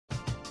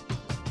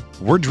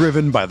We're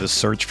driven by the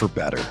search for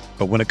better.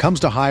 But when it comes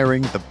to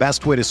hiring, the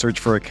best way to search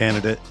for a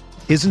candidate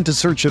isn't to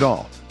search at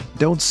all.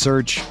 Don't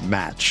search,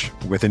 match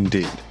with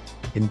Indeed.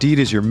 Indeed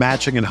is your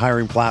matching and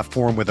hiring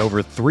platform with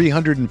over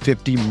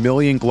 350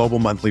 million global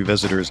monthly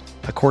visitors,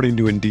 according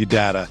to Indeed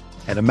data,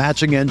 and a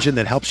matching engine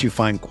that helps you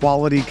find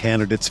quality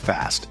candidates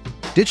fast.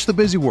 Ditch the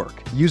busy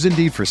work. Use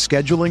Indeed for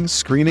scheduling,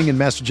 screening, and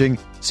messaging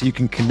so you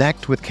can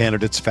connect with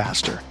candidates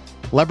faster.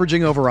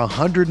 Leveraging over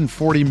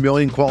 140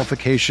 million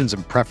qualifications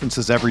and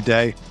preferences every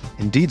day,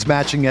 Indeed's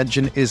matching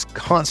engine is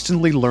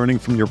constantly learning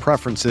from your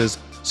preferences,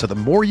 so the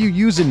more you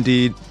use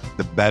Indeed,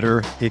 the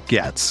better it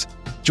gets.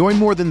 Join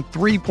more than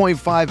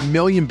 3.5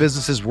 million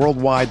businesses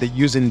worldwide that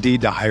use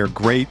Indeed to hire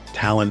great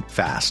talent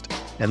fast.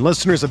 And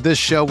listeners of this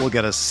show will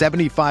get a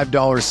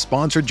 $75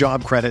 sponsored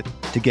job credit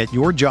to get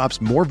your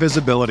jobs more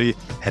visibility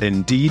at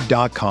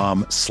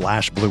Indeed.com/Blue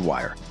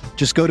Wire.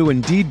 Just go to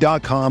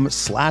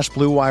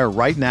Indeed.com/Blue Wire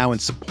right now and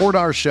support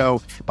our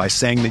show by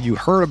saying that you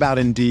heard about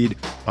Indeed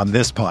on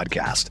this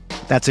podcast.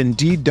 That's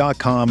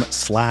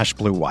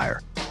Indeed.com/Blue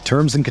Wire.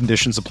 Terms and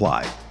conditions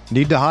apply.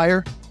 Need to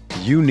hire?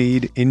 You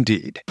need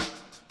Indeed.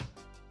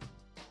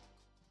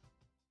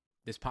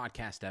 This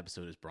podcast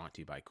episode is brought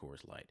to you by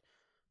Coors Light.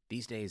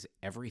 These days,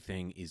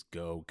 everything is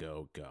go,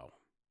 go, go.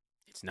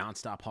 It's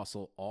nonstop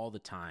hustle all the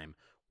time.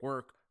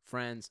 Work,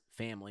 friends,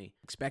 family,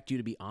 expect you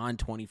to be on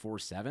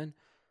 24/7.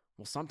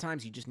 Well,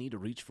 sometimes you just need to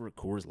reach for a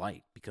Coors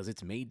Light because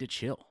it's made to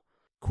chill.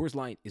 Coors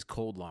Light is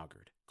cold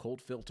lagered,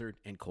 cold filtered,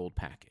 and cold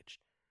packaged.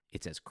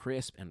 It's as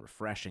crisp and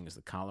refreshing as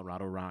the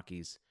Colorado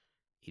Rockies.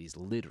 It is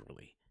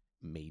literally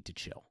made to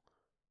chill.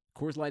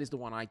 Coors Light is the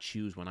one I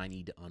choose when I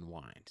need to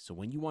unwind. So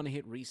when you want to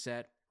hit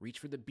reset, reach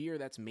for the beer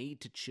that's made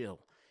to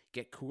chill.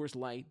 Get Coors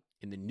Light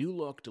in the new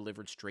look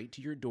delivered straight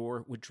to your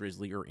door with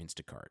Drizzly or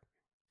Instacart.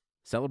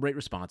 Celebrate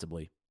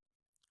responsibly.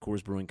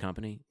 Coors Brewing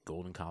Company,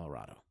 Golden,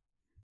 Colorado.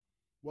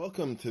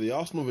 Welcome to the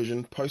Arsenal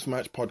Vision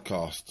post-match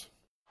podcast.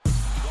 Perez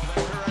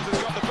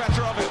has got the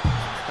better of it,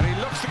 and he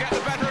looks to get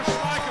the better of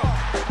Schmeichel,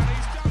 and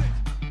he's done it.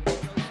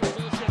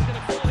 It's going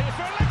to fall here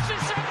for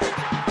Alexis.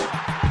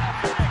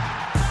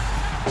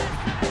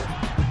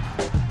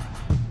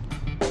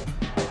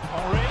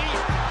 Already,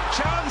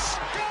 chance.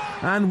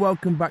 And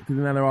welcome back to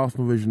the another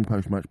Arsenal Vision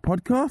post-match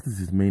podcast. This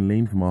is me,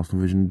 Lean, from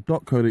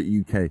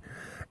arsenalvision.co.uk.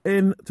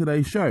 In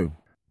today's show,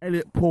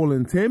 Elliot, Paul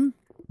and Tim,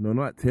 no,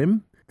 not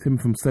Tim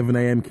from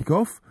 7am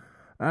kickoff,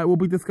 we'll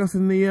be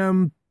discussing the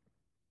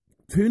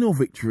 2-0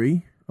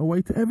 victory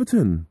away to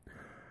Everton.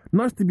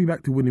 Nice to be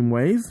back to winning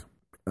ways.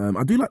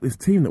 I do like this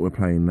team that we're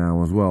playing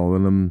now as well,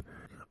 and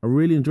I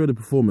really enjoyed the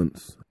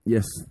performance.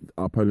 Yes,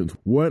 our opponents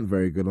weren't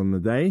very good on the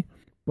day,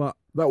 but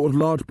that was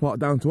large part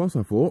down to us,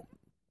 I thought.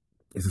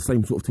 It's the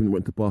same sort of team that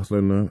went to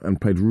Barcelona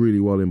and played really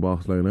well in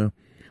Barcelona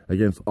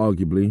against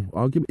arguably,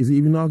 is it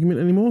even an argument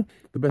anymore?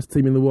 The best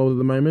team in the world at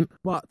the moment.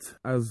 But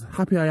as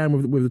happy I am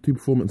with the two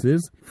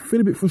performances, I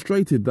feel a bit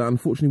frustrated that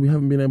unfortunately we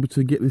haven't been able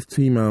to get this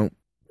team out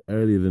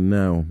earlier than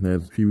now.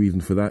 There's a few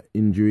reasons for that,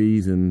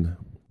 injuries and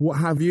what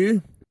have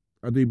you.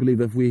 I do believe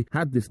that if we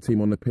had this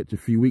team on the pitch a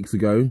few weeks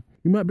ago,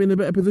 we might be in a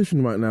better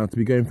position right now to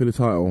be going for the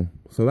title.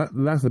 So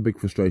that's a big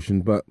frustration,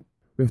 but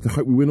we have to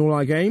hope we win all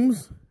our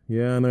games.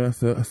 Yeah, I know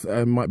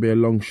that might be a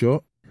long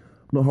shot.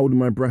 Not holding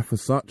my breath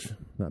as such.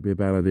 That'd be a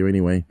bad idea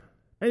anyway.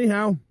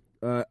 Anyhow,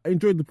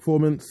 enjoyed the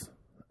performance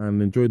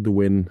and enjoyed the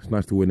win. It's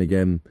nice to win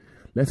again.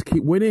 Let's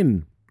keep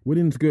winning.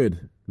 Winning's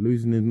good.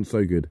 Losing isn't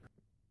so good.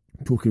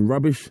 Talking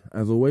rubbish,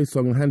 as always.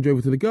 So I'm going to hand you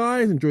over to the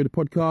guys. Enjoy the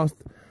podcast.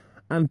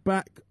 And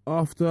back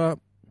after... Who are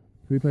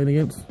we playing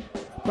against?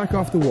 Back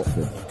after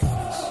Watford.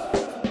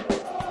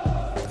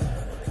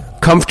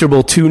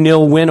 Comfortable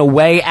 2-0 win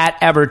away at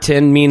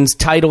Everton means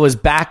title is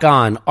back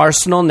on.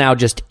 Arsenal now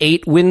just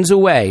 8 wins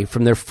away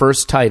from their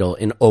first title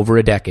in over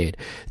a decade.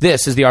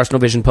 This is the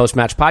Arsenal Vision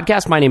post-match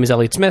podcast. My name is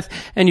Elliot Smith,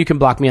 and you can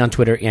block me on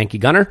Twitter, Yankee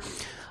Gunner.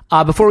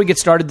 Before we get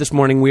started this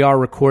morning, we are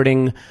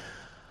recording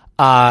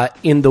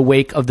in the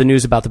wake of the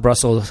news about the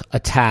Brussels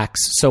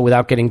attacks. So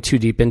without getting too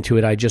deep into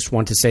it, I just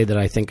want to say that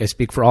I think I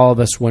speak for all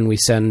of us when we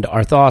send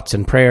our thoughts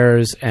and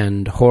prayers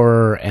and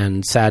horror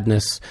and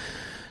sadness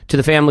to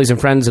the families and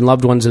friends and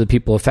loved ones of the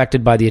people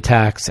affected by the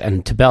attacks,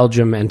 and to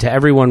Belgium and to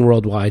everyone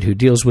worldwide who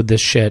deals with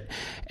this shit,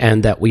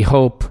 and that we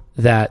hope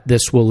that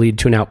this will lead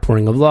to an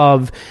outpouring of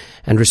love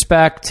and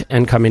respect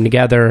and coming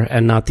together,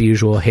 and not the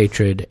usual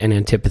hatred and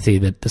antipathy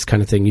that this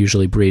kind of thing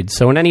usually breeds.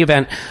 So in any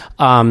event,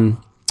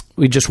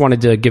 we just wanted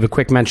to give a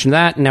quick mention of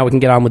that, and now we can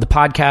get on with the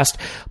podcast.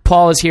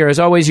 Paul is here as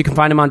always. You can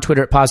find him on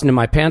Twitter at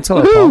PosingInMyPants.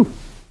 Hello, Paul.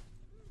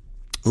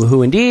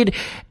 Woohoo indeed.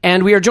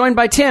 And we are joined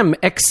by Tim,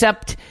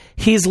 except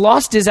he's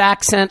lost his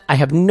accent. I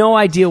have no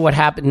idea what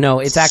happened. No,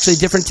 it's actually a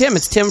different Tim.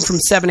 It's Tim from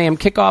 7am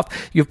Kickoff.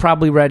 You've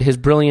probably read his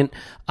brilliant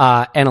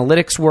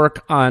analytics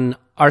work on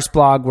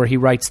Arsblog, where he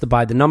writes the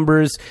By the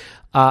Numbers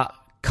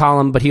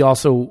column, but he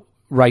also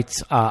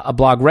writes a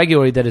blog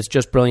regularly that is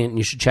just brilliant, and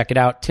you should check it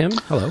out. Tim,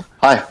 hello.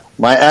 Hi.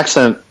 My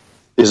accent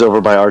is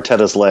over by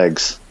Arteta's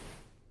legs.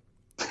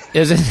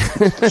 Is it?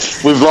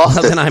 We've lost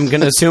it. Then I'm going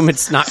to assume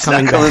it's not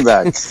coming back. It's not coming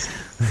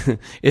back.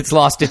 It's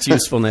lost its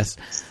usefulness.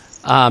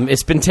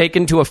 It's been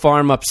taken to a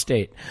farm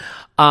upstate.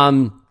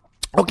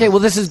 Okay, well,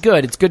 this is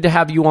good. It's good to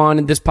have you on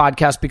in this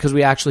podcast because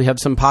we actually have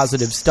some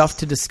positive stuff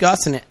to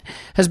discuss, and it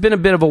has been a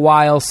bit of a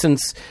while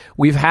since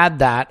we've had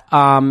that.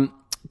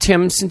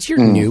 Tim, since you're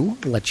new,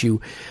 I'll let you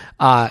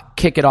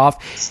kick it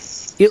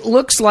off. It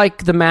looks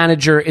like the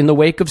manager, in the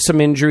wake of some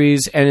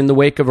injuries and in the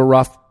wake of a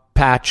rough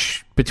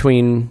patch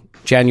between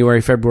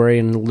January, February,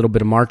 and a little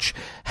bit of March,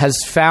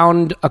 has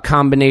found a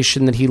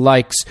combination that he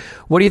likes.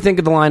 What do you think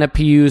of the lineup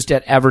he used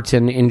at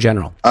Everton in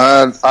general?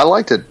 I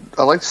liked it.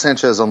 I liked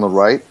Sanchez on the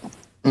right.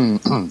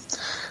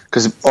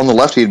 Because on the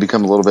left he had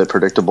become a little bit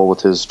predictable with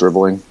his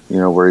dribbling,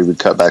 where he would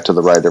cut back to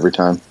the right every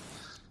time.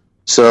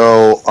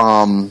 So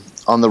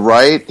on the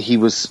right he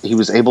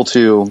was able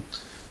to,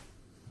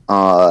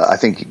 I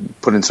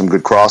think, put in some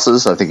good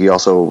crosses. I think he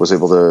also was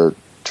able to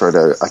try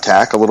to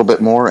attack a little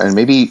bit more and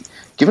maybe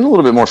given a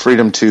little bit more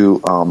freedom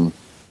to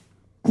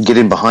get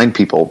in behind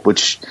people,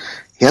 which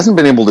he hasn't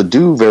been able to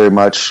do very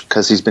much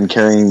because he's been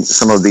carrying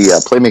some of the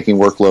playmaking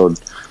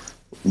workload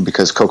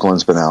because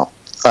Coquelin's been out.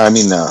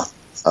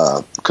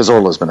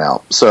 Cazorla's been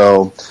out.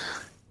 So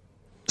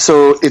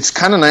it's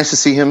kind of nice to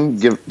see him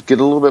get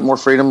a little bit more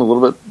freedom, a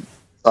little bit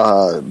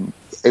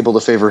able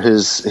to favor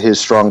his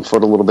strong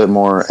foot a little bit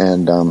more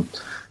and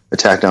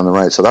attack down the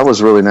right. So that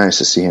was really nice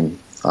to see him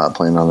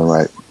playing on the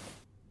right.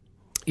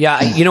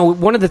 Yeah,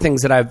 one of the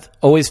things that I've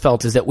always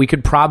felt is that we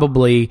could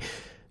probably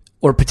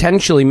or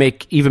potentially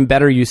make even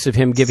better use of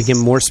him, giving him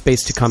more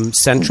space to come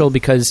central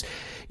because,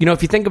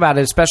 if you think about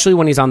it, especially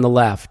when he's on the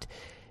left,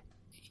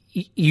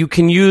 you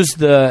can use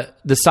the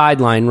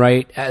sideline,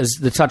 right, as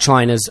the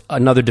touchline as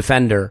another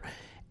defender,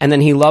 and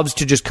then he loves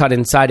to just cut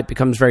inside. It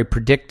becomes very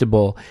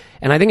predictable,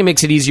 and I think it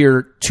makes it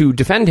easier to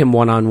defend him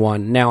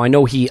one-on-one. Now, I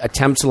know he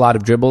attempts a lot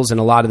of dribbles, and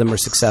a lot of them are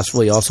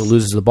successful. He also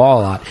loses the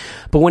ball a lot.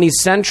 But when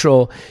he's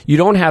central, you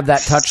don't have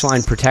that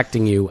touchline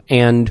protecting you,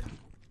 and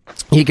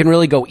he can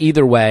really go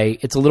either way.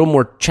 It's a little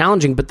more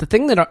challenging, but the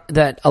thing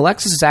that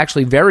Alexis is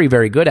actually very,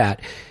 very good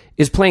at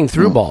is playing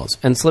through balls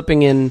and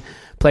slipping in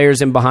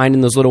players in behind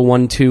in those little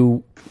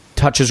 1-2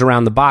 touches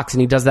around the box, and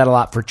he does that a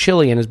lot for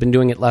Chile and has been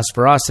doing it less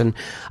for us. And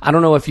I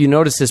don't know if you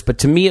noticed this, but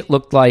to me it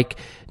looked like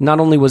not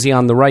only was he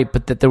on the right,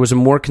 but that there was a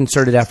more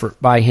concerted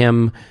effort by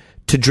him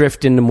to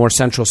drift into more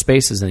central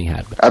spaces than he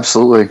had.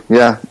 Absolutely,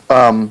 yeah.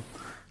 I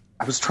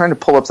was trying to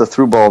pull up the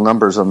through ball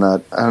numbers on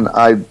that, and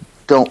I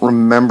don't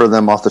remember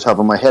them off the top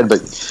of my head,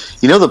 but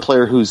the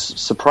player who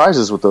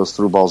surprises with those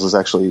through balls is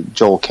actually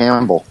Joel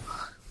Campbell.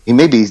 He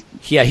may be.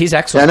 Yeah, he's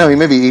excellent. I know he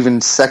may be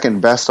even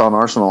second best on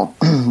Arsenal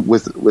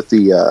with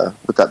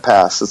that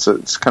pass.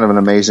 It's kind of an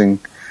amazing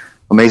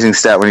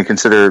stat when you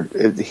consider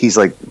he's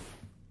like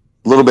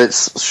a little bit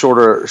short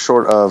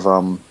of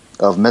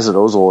Mesut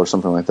Ozil or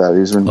something like that.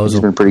 He's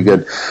been pretty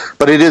good,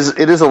 but it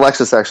is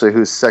Alexis actually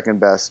who's second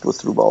best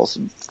with through balls,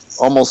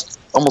 almost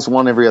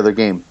won every other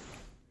game.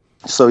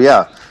 So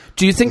yeah.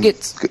 Do you think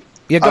it's?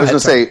 Yeah, I was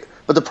going to say,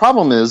 but the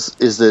problem is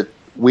that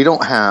we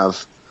don't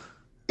have.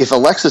 If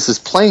Alexis is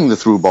playing the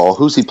through ball,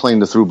 who's he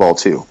playing the through ball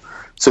to?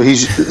 So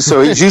he's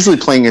usually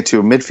playing it to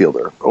a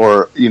midfielder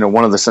or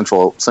one of the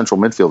central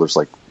midfielders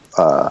like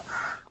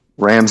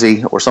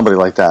Ramsey or somebody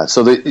like that.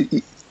 So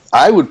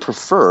I would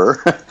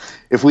prefer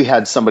if we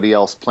had somebody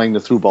else playing the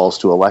through balls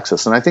to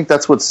Alexis, and I think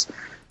that's what's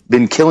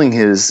been killing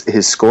his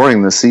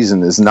scoring this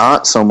season is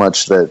not so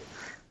much that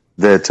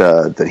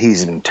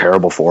he's in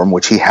terrible form,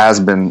 which he has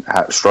been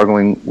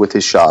struggling with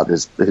his shot.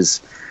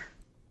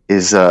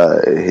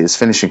 His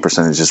finishing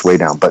percentage is way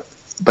down, but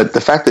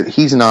the fact that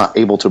he's not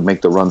able to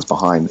make the runs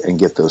behind and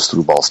get those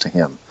through balls to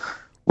him,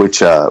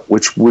 which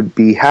would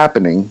be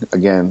happening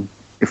again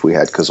if we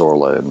had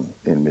Cazorla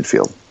in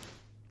midfield.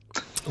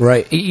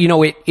 Right.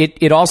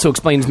 It also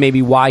explains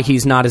maybe why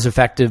he's not as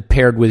effective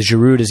paired with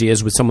Giroud as he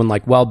is with someone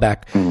like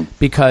Welbeck,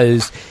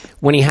 because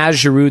when he has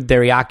Giroud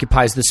there, he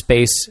occupies the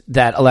space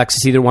that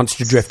Alexis either wants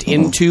to drift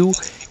into,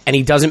 and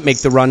he doesn't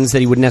make the runs that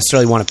he would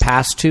necessarily want to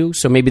pass to,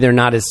 so maybe they're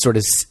not as sort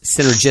of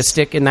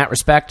synergistic in that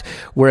respect,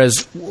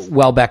 whereas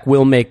Welbeck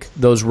will make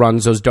those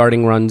runs, those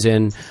darting runs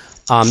in,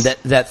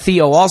 that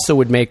Theo also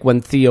would make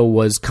when Theo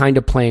was kind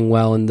of playing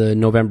well in the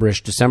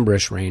November-ish,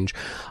 December-ish range.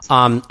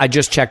 I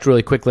just checked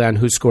really quickly on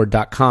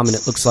WhoScored.com, and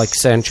it looks like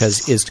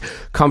Sanchez is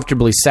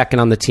comfortably second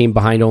on the team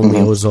behind only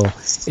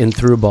Ozil in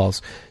through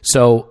balls.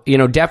 So,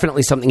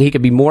 definitely something he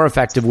could be more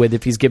effective with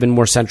if he's given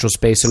more central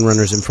space and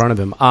runners in front of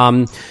him.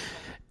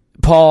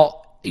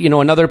 Paul,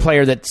 another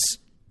player that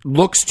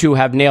looks to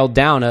have nailed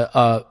down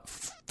a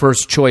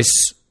first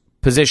choice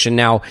position.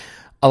 Now,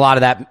 a lot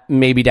of that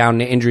may be down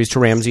to injuries to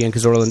Ramsey and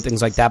Cazorla and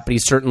things like that, but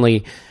he's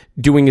certainly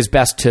doing his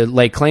best to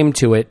lay claim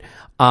to it,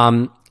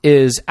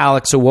 is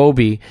Alex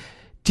Iwobi.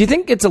 Do you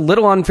think it's a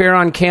little unfair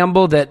on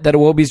Campbell that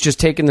Iwobi's just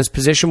taken this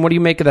position? What do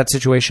you make of that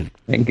situation?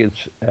 I think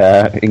it's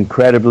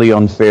incredibly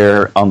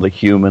unfair on the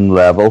human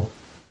level.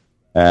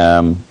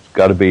 It's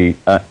got to be...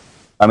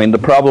 the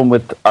problem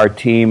with our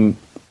team,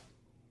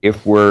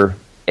 if we're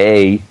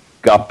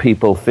got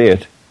people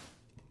fit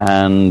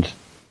and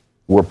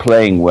we're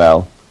playing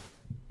well,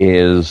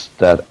 is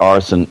that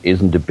Arsene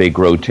isn't a big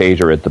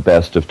rotator at the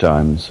best of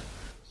times.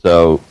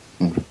 So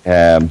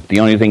The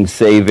only thing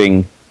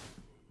saving,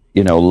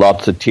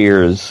 lots of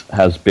tears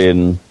has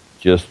been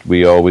just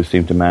we always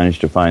seem to manage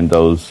to find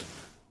those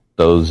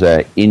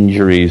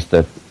injuries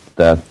that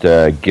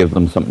give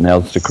them something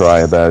else to cry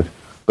about.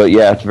 But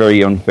yeah, it's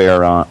very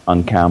unfair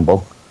on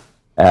Campbell.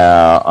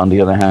 On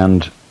the other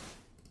hand,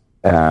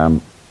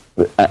 and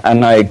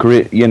I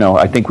agree,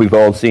 I think we've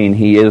all seen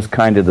he is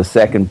kind of the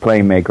second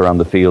playmaker on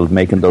the field,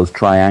 making those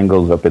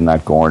triangles up in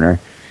that corner.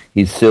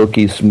 He's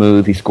silky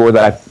smooth. He scored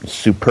that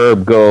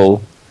superb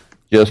goal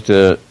just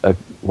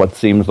what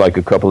seems like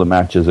a couple of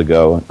matches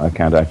ago. I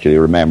can't actually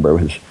remember.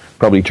 It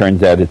probably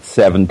turns out it's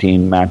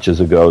 17 matches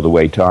ago, the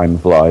way time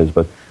flies.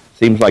 But it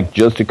seems like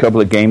just a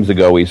couple of games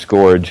ago he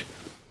scored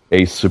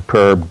a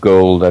superb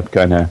goal that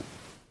kind of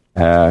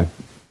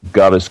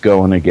got us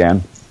going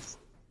again.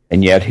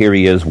 And yet here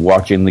he is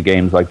watching the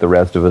games like the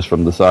rest of us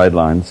from the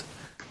sidelines.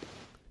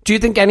 Do you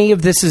think any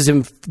of this is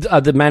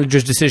the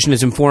manager's decision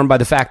is informed by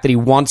the fact that he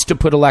wants to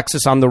put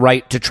Alexis on the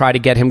right to try to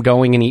get him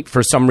going, and he,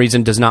 for some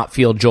reason, does not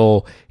feel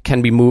Joel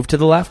can be moved to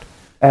the left?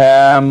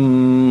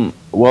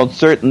 Well,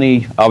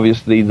 certainly,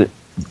 obviously,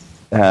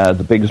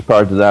 the biggest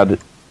part of that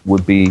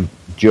would be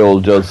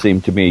Joel does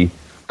seem to be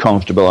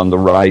comfortable on the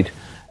right.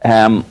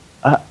 I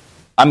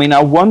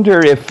wonder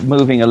if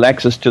moving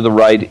Alexis to the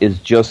right is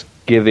just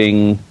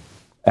giving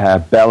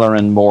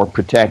Bellerin more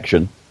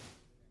protection.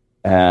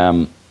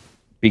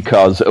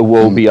 Because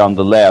Iwobi on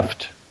the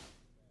left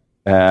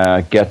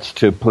gets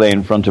to play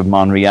in front of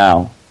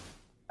Monreal,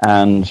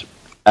 and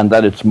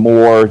that it's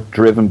more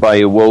driven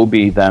by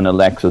Iwobi than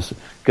Alexis.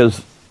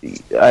 Because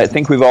I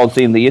think we've all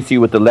seen the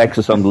issue with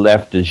Alexis on the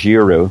left is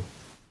Giroud.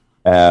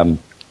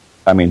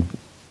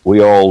 We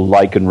all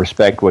like and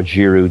respect what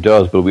Giroud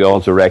does, but we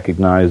also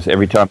recognize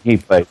every time he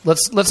plays.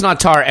 Let's not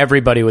tar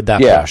everybody with that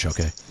brush,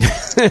 okay?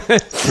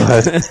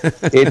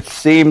 But it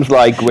seems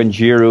like when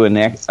Giroud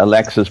and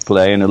Alexis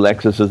play, and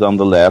Alexis is on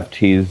the left,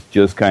 he's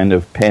just kind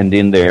of penned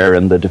in there,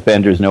 and the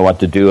defenders know what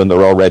to do, and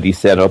they're already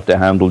set up to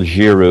handle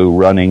Giroud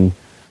running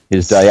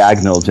his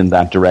diagonals in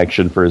that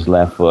direction for his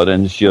left foot,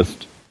 and it's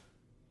just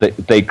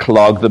they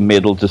clog the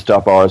middle to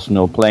stop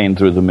Arsenal playing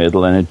through the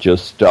middle, and it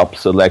just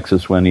stops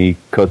Alexis when he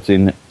cuts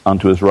in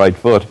onto his right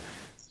foot.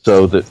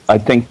 So I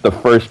think the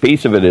first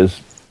piece of it is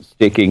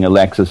sticking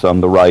Alexis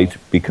on the right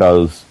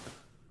because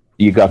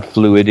you got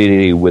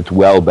fluidity with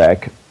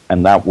Welbeck,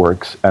 and that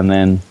works. And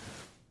then,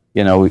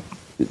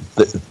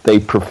 they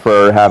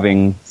prefer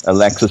having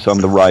Alexis on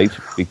the right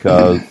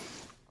because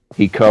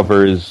he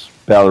covers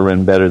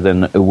Bellerin better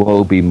than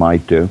Iwobi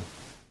might do.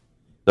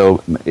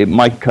 So it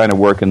might kind of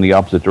work in the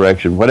opposite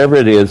direction. Whatever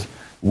it is,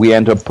 we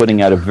end up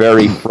putting out a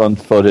very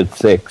front-footed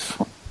six.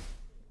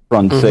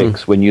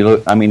 When you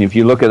look, if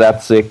you look at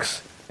that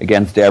six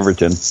against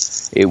Everton,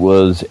 it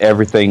was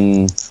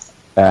everything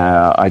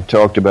I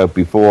talked about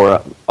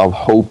before of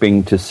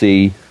hoping to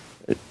see.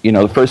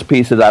 The first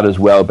piece of that is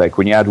Welbeck.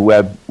 When you add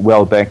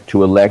Welbeck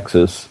to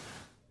Alexis,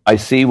 I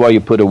see why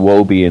you put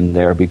Iwobi in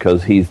there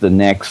because he's the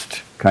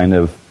next kind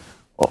of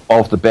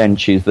off the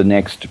bench. He's the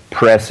next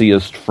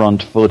pressiest,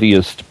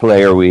 front-footiest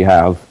player we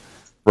have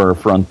for a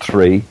front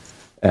three,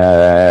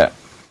 and.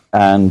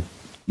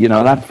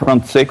 That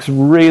front six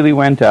really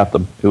went at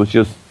them. It was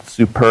just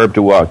superb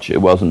to watch. It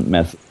wasn't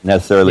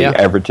necessarily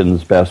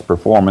Everton's best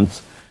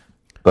performance,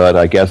 but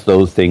I guess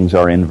those things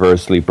are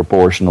inversely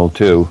proportional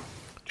to.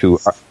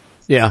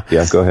 Yeah,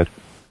 go ahead.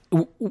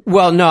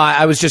 Well, no,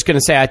 I was just going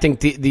to say I think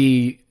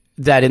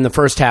that in the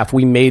first half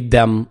we made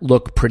them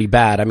look pretty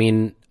bad.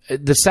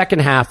 The second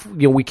half,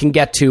 we can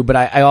get to, but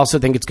I also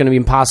think it's going to be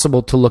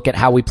impossible to look at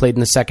how we played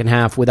in the second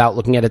half without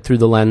looking at it through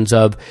the lens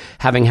of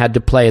having had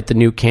to play at the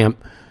new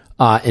camp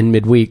in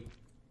midweek.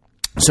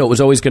 So it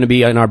was always going to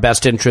be in our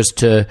best interest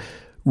to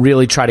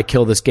really try to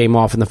kill this game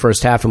off in the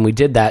first half, and we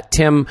did that.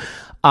 Tim,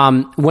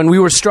 when we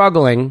were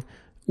struggling,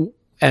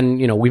 and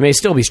we may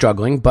still be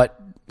struggling,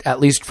 but at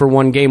least for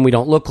one game we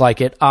don't look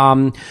like it.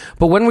 But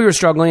when we were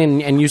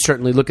struggling, and you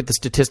certainly look at the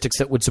statistics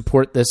that would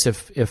support this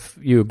if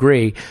you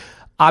agree,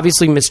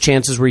 obviously missed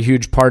chances were a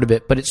huge part of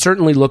it, but it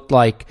certainly looked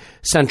like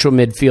central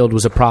midfield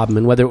was a problem.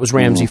 And whether it was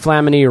Ramsey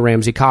Flamini or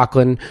Ramsey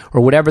Coughlin or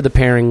whatever the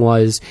pairing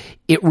was,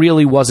 it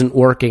really wasn't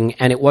working,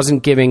 and it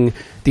wasn't giving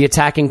the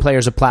attacking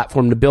players a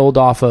platform to build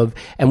off of,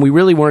 and we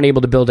really weren't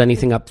able to build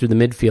anything up through the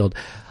midfield.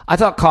 I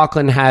thought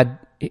Coughlin had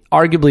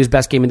arguably his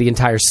best game of the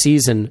entire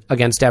season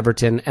against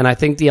Everton, and I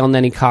think the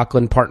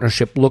Elneny-Coughlin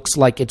partnership looks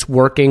like it's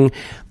working.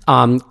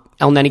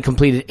 Elneny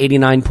completed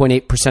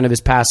 89.8% of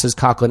his passes,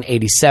 Coughlin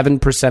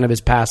 87% of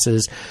his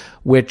passes,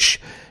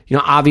 which,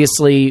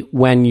 obviously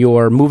when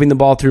you're moving the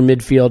ball through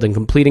midfield and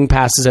completing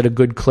passes at a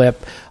good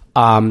clip,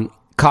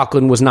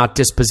 Coughlin was not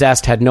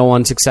dispossessed, had no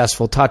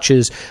unsuccessful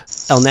touches.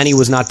 Elneny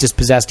was not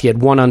dispossessed, he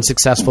had one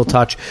unsuccessful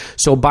touch.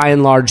 So by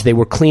and large, they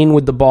were clean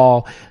with the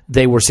ball,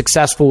 they were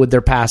successful with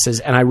their passes,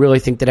 and I really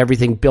think that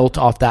everything built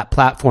off that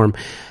platform.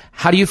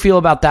 How do you feel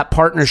about that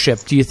partnership?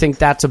 Do you think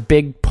that's a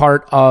big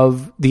part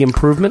of the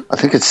improvement? I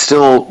think it's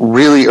still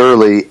really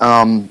early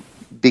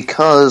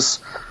because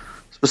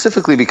what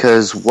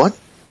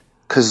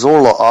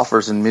Cazorla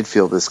offers in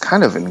midfield is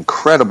kind of an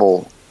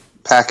incredible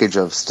package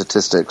of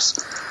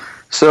statistics.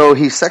 So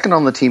he's second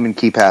on the team in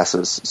key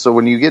passes. So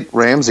when you get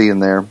Ramsey in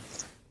there,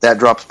 that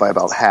drops by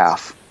about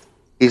half.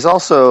 He's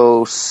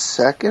also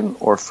second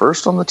or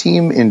first on the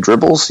team in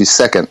dribbles. He's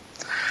second.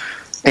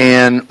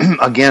 And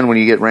again, when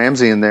you get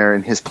Ramsey in there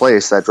in his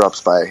place, that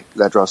drops by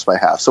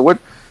half. So what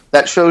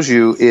that shows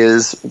you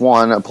is,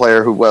 one, a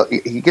player who, well,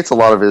 he gets a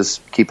lot of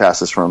his key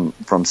passes from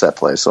set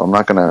play. So I'm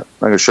not gonna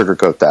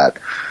sugarcoat that.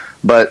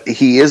 But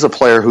he is a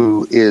player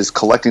who is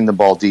collecting the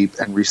ball deep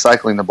and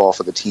recycling the ball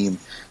for the team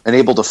and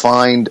able to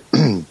find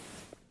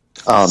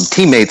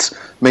teammates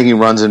making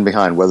runs in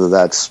behind, whether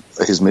that's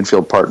his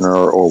midfield partner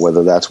or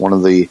whether that's one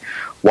of the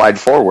wide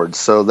forwards.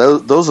 So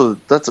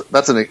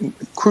that's a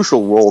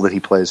crucial role that he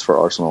plays for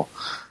Arsenal.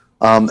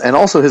 And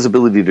also his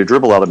ability to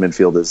dribble out of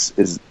midfield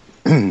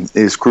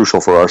is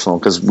crucial for Arsenal,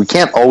 because we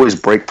can't always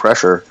break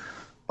pressure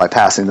by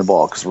passing the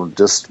ball,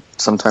 because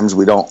sometimes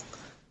we don't.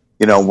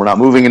 We're not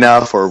moving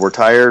enough, or we're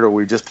tired, or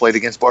we just played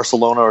against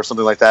Barcelona or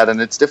something like that,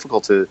 and it's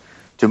difficult to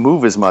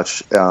move as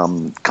much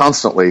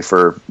constantly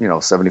for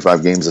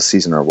 75 games a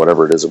season or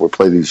whatever it is that we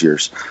play these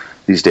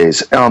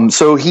days.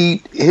 So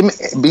him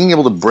being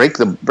able to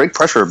break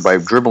pressure by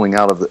dribbling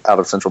out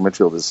of central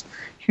midfield is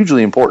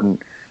hugely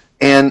important.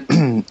 And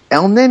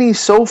Elneny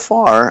so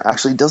far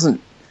actually his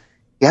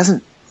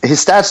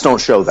stats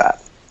don't show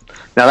that.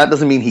 Now that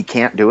doesn't mean he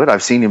can't do it.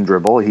 I've seen him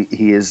dribble.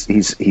 He's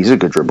a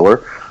good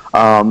dribbler.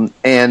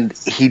 And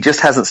he just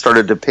hasn't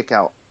started to pick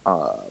out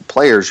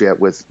players yet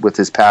with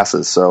his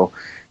passes. So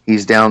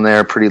he's down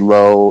there pretty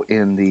low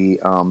in the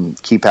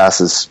key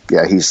passes.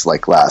 Yeah, he's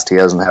like last. He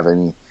doesn't have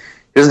any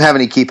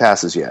key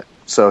passes yet.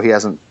 So he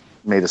hasn't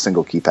made a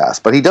single key pass.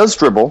 But he does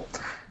dribble,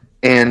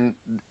 and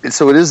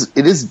so it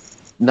is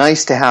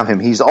nice to have him.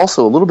 He's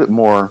also a little bit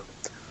more.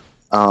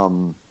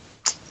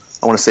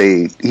 I want to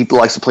say he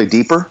likes to play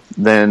deeper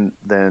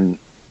than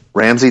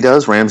Ramsey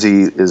does.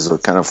 Ramsey is a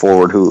kind of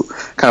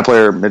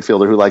player,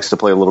 midfielder who likes to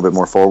play a little bit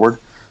more forward.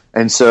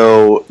 And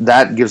so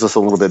that gives us a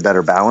little bit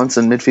better balance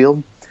in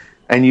midfield.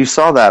 And you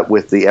saw that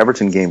with the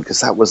Everton game,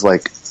 because that was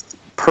like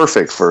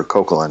perfect for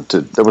Coquelin.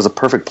 There was a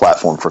perfect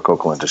platform for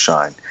Coquelin to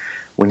shine.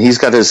 When he's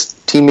got his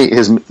teammate,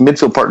 his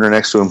midfield partner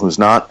next to him who's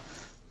not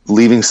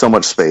leaving so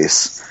much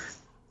space,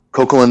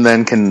 Coquelin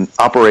then can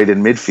operate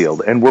in midfield.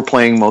 And we're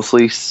playing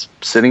mostly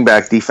sitting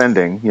back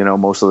defending,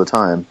 most of the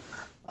time.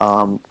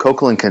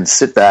 Coquelin can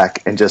sit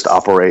back and just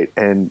operate,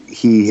 and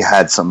he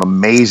had some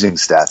amazing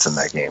stats in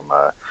that game.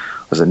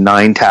 Was it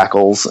 9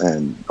 tackles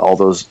and all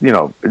those?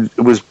 It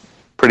was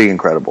pretty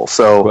incredible.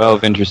 So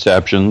 12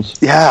 interceptions.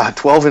 Yeah,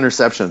 12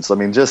 interceptions. I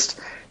mean, just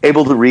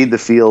able to read the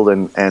field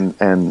and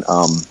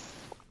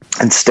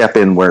step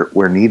in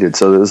where needed.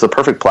 So it was a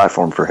perfect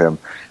platform for him,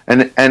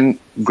 and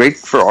great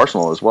for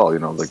Arsenal as well.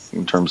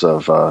 In terms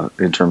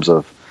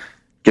of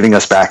getting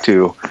us back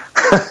to.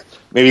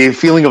 Maybe a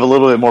feeling of a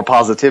little bit more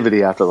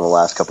positivity after the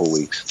last couple of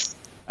weeks.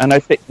 And I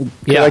think,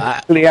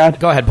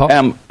 go ahead, Paul.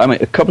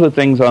 A couple of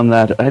things on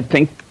that. I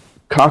think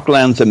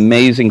Coquelin's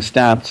amazing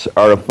stats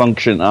are a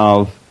function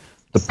of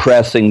the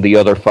pressing the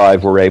other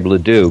 5 were able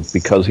to do,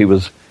 because he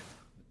was,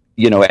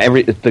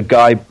 the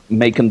guy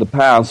making the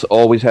pass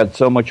always had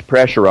so much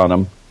pressure on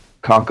him.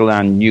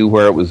 Coquelin knew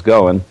where it was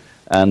going,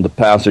 and the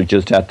passer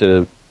just had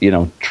to,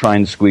 try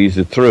and squeeze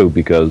it through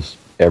because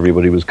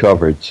everybody was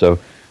covered. So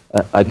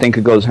I think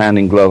it goes hand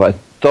in glove. I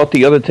thought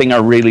the other thing I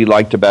really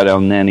liked about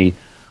Elneny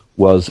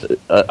was,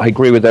 I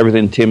agree with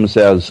everything Tim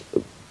says,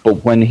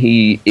 but when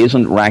he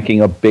isn't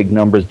racking up big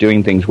numbers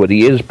doing things, what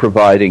he is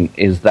providing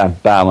is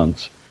that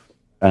balance.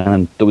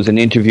 And there was an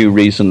interview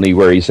recently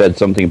where he said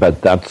something about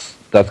that's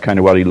kind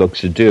of what he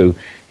looks to do.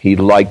 He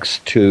likes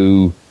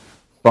to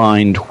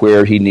find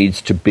where he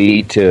needs to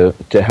be to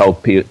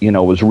help. It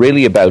was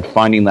really about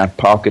finding that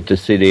pocket to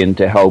sit in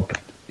to help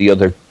the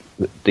other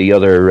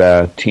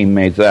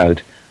teammates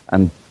out.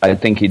 And I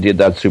think he did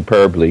that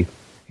superbly.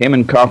 Him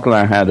and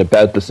Coquelin had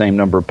about the same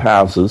number of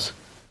passes,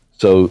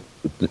 so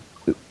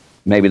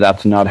maybe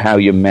that's not how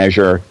you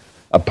measure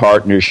a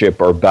partnership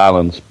or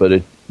balance,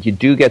 but you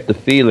do get the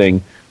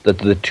feeling that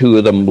the two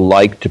of them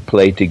like to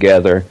play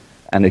together,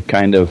 and it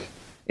kind of,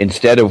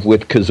 instead of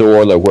with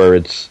Cazorla where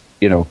it's,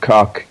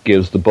 Coq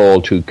gives the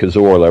ball to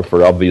Cazorla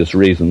for obvious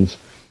reasons,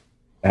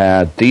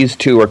 these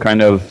two are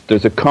kind of,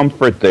 there's a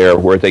comfort there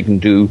where they can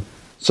do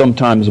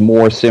sometimes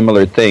more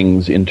similar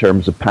things in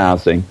terms of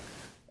passing.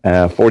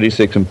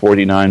 46 and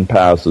 49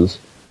 passes.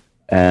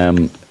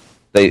 I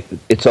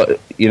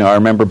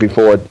remember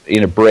before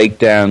in a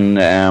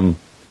breakdown,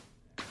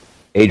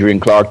 Adrian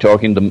Clark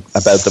talking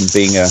about them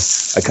being a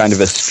kind of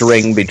a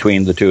string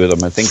between the two of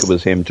them. I think it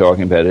was him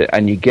talking about it,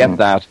 and you get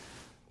that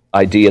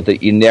idea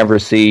that you never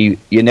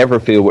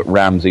feel with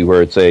Ramsey,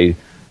 where it's a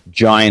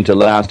giant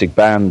elastic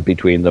band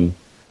between them.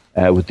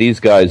 With these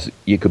guys,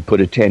 you could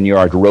put a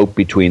 10-yard rope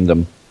between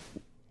them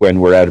when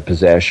we're out of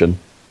possession,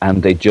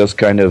 and they just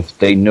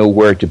they know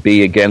where to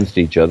be against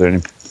each other,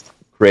 and it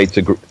creates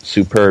a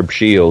superb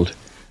shield.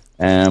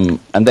 And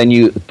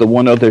then the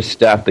one other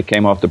stat that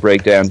came off the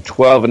breakdown,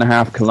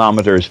 12.5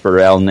 kilometers for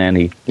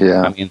Elneny.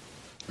 Yeah. I mean,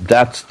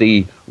 that's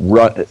a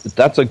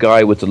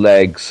guy with the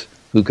legs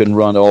who can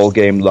run all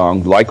game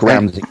long, like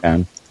Ramsey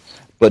can.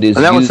 But and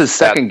that was his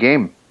second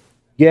game.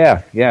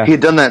 Yeah. He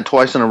had done that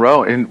twice in a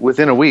row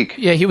within a week.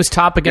 Yeah, he was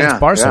top against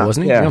Barca,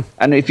 wasn't he? Yeah.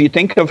 And if you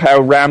think of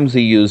how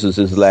Ramsey uses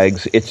his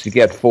legs, it's to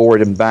get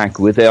forward and back.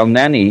 With El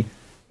Neni,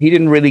 he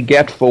didn't really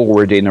get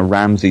forward in a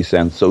Ramsey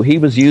sense. So he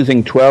was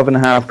using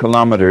 12.5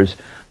 kilometers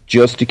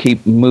just to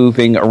keep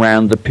moving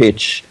around the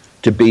pitch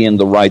to be in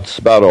the right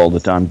spot all the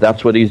time.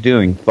 That's what he's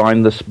doing.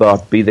 Find the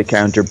spot, be the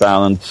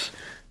counterbalance,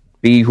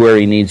 be where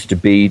he needs to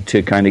be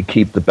to kind of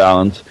keep the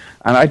balance.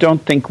 And I don't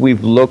think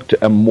we've looked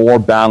a more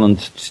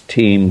balanced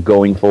team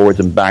going forwards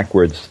and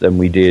backwards than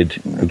we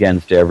did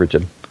against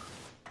Everton.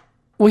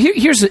 Well,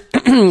 here's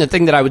the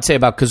thing that I would say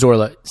about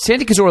Cazorla.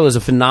 Santi Cazorla is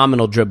a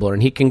phenomenal dribbler,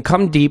 and he can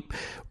come deep,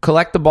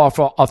 collect the ball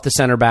off the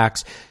center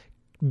backs,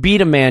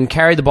 beat a man,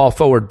 carry the ball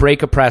forward,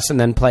 break a press, and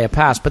then play a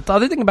pass. But the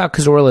other thing about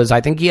Cazorla is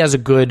I think he has a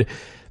good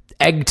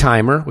egg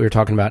timer. We were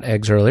talking about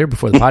eggs earlier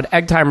before the pod.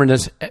 Egg timer in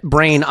his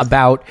brain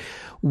about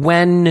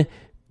when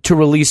to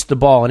release the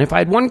ball. And if I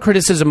had one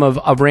criticism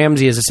of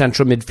Ramsey as a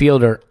central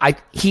midfielder,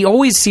 he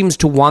always seems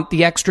to want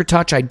the extra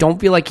touch. I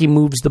don't feel like he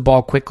moves the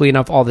ball quickly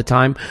enough all the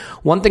time.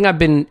 One thing I've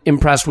been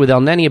impressed with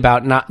El Neni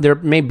about, there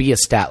may be a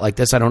stat like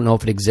this, I don't know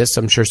if it exists,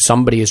 I'm sure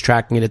somebody is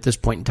tracking it at this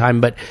point in time,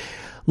 but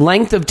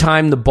length of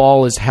time the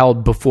ball is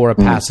held before a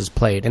pass is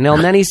played. And El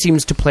Neni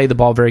seems to play the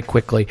ball very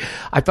quickly.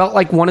 I felt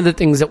like one of the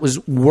things that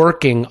was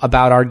working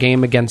about our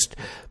game against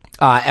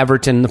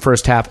Everton in the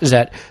first half is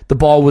that the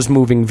ball was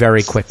moving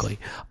very quickly.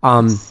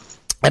 And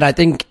I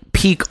think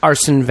peak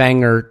Arsene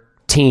Wenger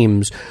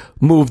teams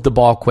moved the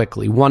ball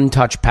quickly.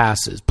 One-touch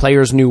passes.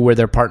 Players knew where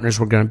their partners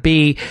were going to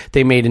be.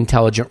 They made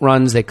intelligent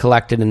runs. They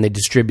collected and they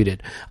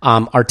distributed.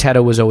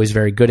 Arteta was always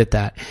very good at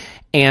that.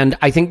 And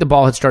I think the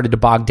ball had started to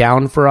bog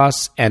down for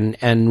us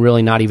and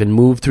really not even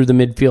move through the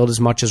midfield as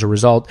much as a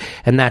result.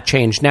 And that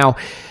changed. Now,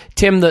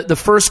 Tim, the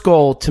first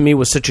goal to me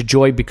was such a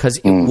joy because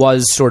it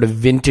was sort of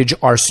vintage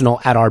Arsenal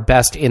at our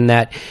best in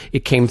that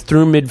it came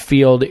through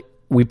midfield.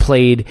 We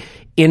played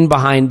in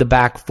behind the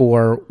back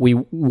four. We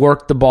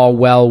worked the ball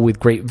well with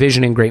great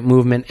vision and great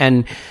movement.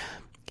 And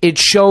it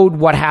showed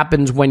what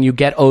happens when you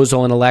get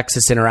Ozil and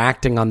Alexis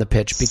interacting on the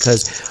pitch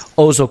because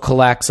Ozil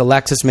collects,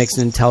 Alexis makes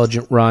an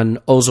intelligent run,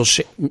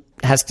 Ozil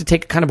has to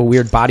take kind of a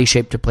weird body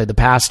shape to play the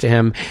pass to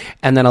him,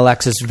 and then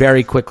Alexis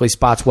very quickly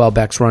spots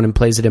Welbeck's run and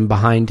plays it in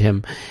behind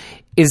him.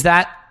 Is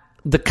that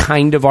the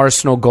kind of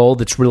Arsenal goal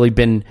that's really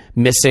been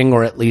missing,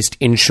 or at least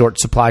in short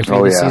supply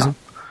for this season?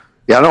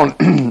 Yeah,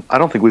 I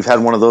don't think we've had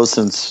one of those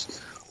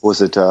since,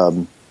 was it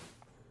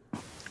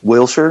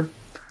Wilshere?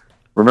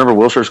 Remember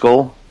Wilshere's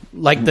goal?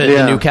 Like the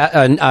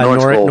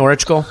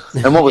Norwich goal?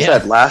 And what was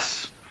that,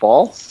 last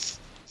fall?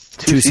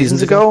 Two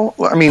seasons ago?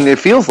 Well, I mean, it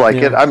feels like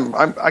it.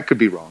 I could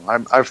be wrong.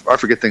 I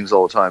forget things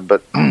all the time,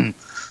 but...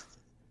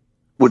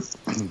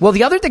 Well,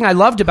 the other thing I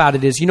loved about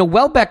it is,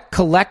 Welbeck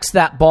collects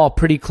that ball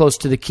pretty close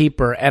to the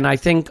keeper, and I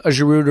think a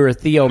Giroud or a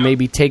Theo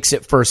maybe takes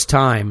it first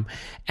time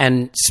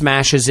and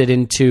smashes it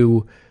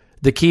into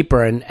the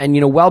keeper.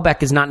 And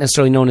Welbeck is not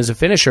necessarily known as a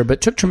finisher,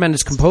 but took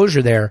tremendous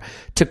composure there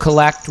to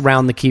collect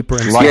round the keeper.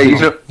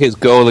 And his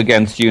goal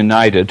against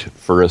United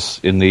for us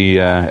in the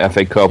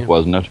FA Cup,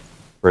 wasn't it?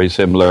 Very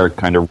similar,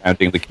 kind of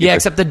rounding the keeper. Yeah,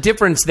 except the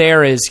difference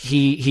there is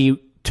he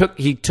took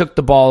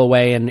the ball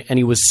away and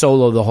he was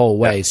solo the whole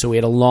way. So he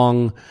had a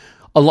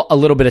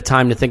little bit of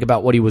time to think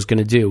about what he was going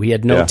to do. He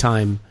had no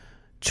time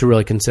to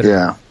really consider.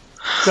 Yeah.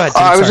 Go ahead,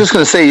 Tim, I was just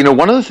going to say,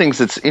 one of the things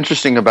that's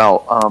interesting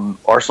about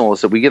Arsenal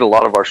is that we get a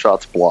lot of our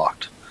shots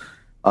blocked.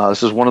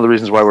 This is one of the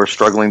reasons why we're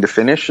struggling to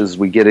finish is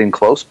we get in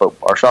close, but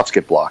our shots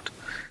get blocked.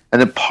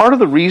 And then part of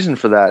the reason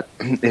for that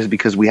is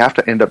because we have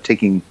to end up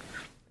taking,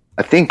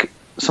 I think,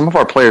 some of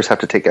our players have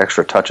to take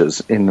extra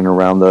touches in and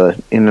around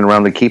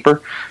the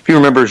keeper. If you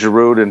remember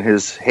Giroud in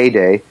his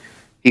heyday,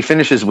 he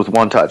finishes with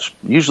one touch,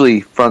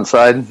 usually front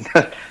side,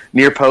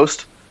 near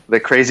post, the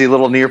crazy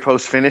little near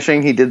post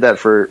finishing. He did that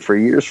for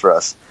years for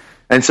us.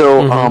 And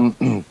so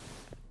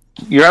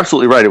you're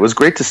absolutely right. It was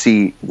great to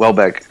see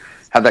Welbeck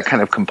have that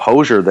kind of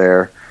composure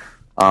there.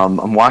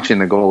 I'm watching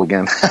the goal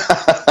again.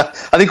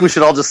 I think we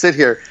should all just sit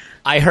here.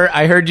 I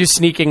heard you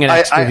sneaking an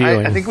extra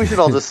viewing. I think we should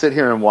all just sit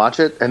here and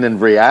watch it and then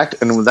react,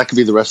 and that could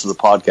be the rest of the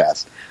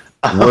podcast.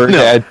 We're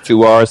dead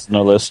to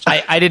Arsenalist.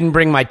 I didn't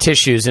bring my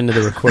tissues into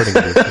the recording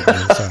booth.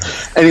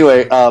 Sorry.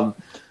 Anyway,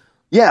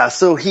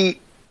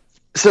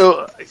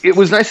 so it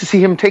was nice to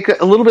see him take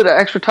a little bit of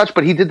extra touch,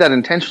 but he did that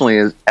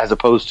intentionally as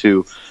opposed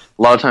to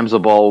a lot of times the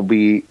ball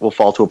will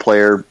fall to a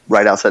player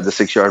right outside the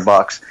 6-yard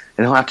box,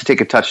 and he'll have to take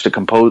a touch to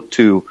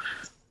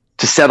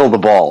settle the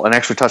ball, an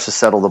extra touch to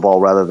settle the ball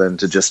rather than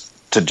to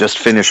just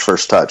finish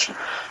first touch.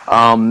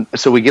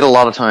 So we get a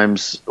lot of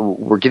times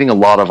we're getting a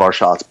lot of our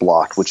shots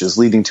blocked, which is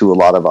leading to a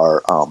lot of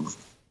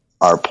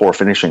our poor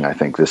finishing, I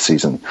think, this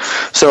season.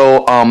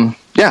 So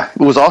it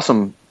was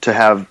awesome to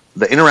have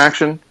the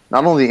interaction,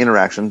 not only the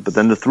interaction, but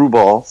then the through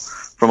ball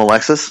from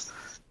Alexis,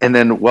 and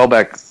then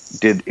Welbeck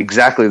did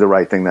exactly the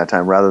right thing that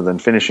time. Rather than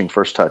finishing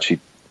first touch, he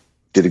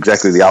did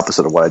exactly the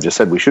opposite of what I just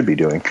said we should be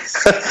doing,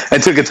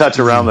 and took a touch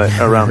around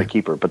the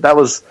keeper. But that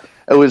was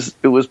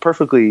it was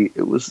perfectly.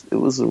 It was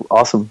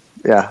awesome.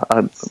 Yeah,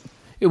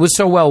 it was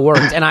so well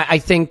worked, and I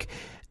think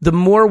the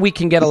more we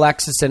can get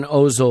Alexis and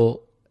Ozil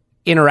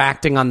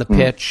interacting on the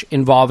pitch,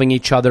 involving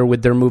each other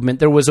with their movement.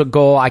 There was a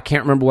goal, I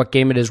can't remember what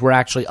game it is, where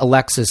actually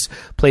Alexis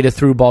played a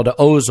through ball to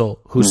Ozil,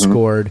 who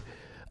scored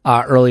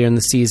earlier in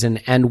the season.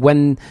 And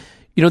when,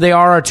 they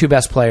are our two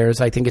best players,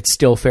 I think it's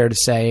still fair to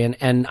say,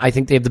 and I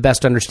think they have the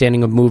best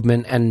understanding of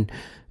movement and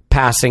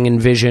passing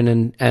and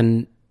vision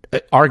and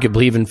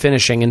arguably even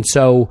finishing. And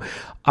so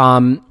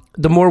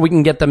the more we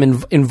can get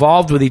them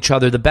involved with each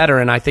other, the better.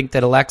 And I think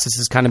that Alexis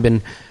has kind of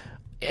been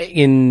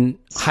in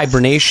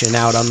hibernation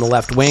out on the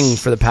left wing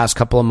for the past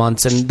couple of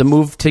months, and the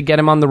move to get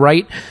him on the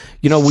right,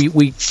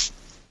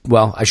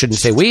 I shouldn't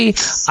say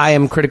I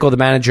am critical of the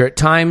manager at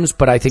times,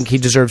 but I think he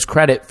deserves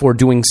credit for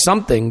doing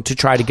something to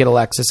try to get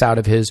Alexis out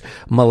of his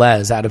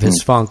malaise, out of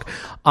his funk.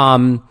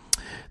 The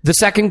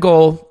second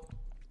goal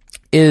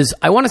is,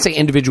 I want to say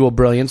individual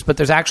brilliance, but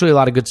there's actually a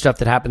lot of good stuff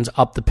that happens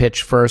up the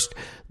pitch first.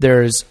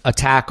 There's a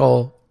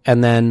tackle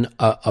and then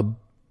a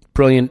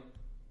brilliant.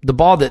 The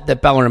ball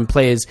that Bellerin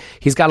plays,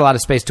 he's got a lot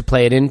of space to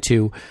play it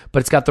into, but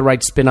it's got the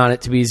right spin on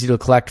it to be easy to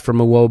collect from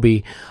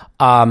Iwobi.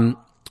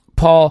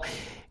 Paul,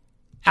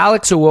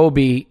 Alex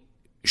Iwobi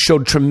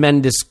showed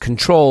tremendous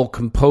control,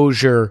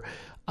 composure,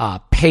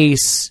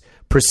 pace,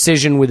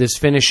 precision with his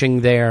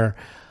finishing there.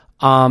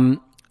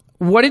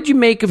 What did you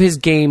make of his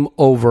game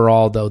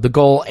overall, though, the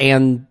goal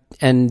and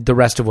the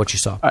rest of what you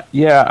saw?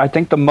 I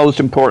think the most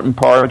important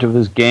part of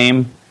his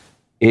game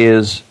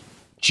is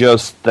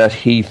just that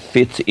he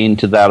fits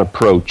into that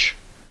approach.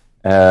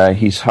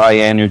 He's high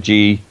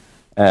energy.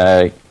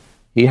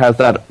 He has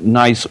that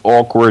nice,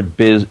 awkward,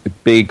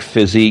 big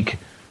physique.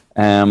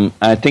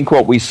 I think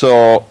what we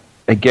saw,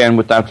 again,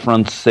 with that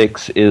front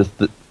six is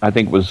that I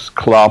think it was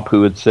Klopp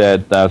who had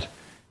said that,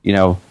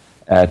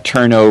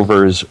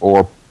 turnovers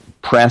or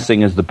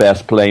pressing is the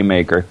best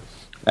playmaker.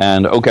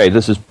 And, okay,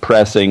 this is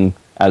pressing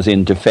as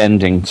in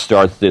defending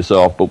starts this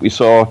off. But we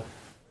saw...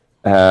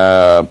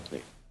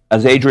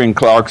 as Adrian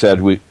Clark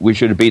said, we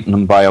should have beaten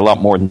them by a lot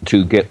more than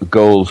 2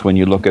 goals when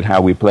you look at how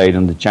we played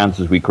and the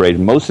chances we created.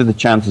 Most of the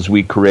chances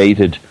we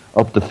created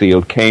up the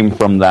field came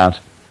from that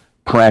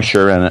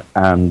pressure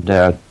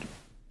and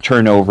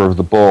turnover of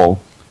the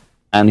ball.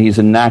 And he's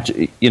a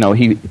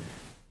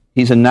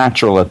he's a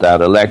natural at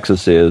that.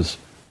 Alexis is,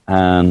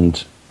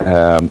 and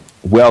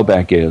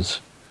Welbeck is,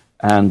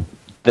 and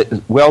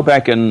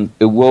Welbeck and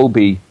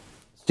Iwobi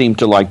seem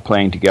to like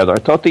playing together. I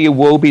thought the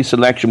Iwobi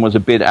selection was a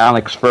bit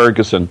Alex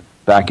Ferguson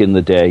back in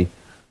the day,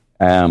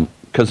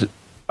 because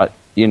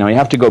you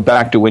have to go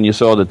back to when you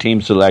saw the team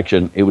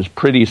selection. It was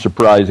pretty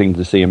surprising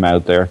to see him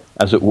out there,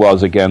 as it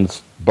was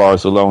against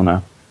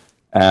Barcelona.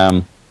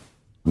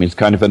 It's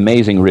kind of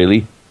amazing,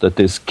 really, that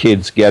this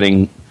kid's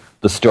getting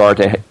the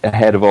start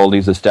ahead of all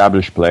these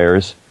established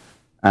players,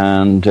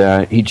 and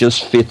he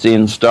just fits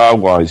in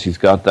style-wise. He's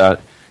got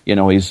that,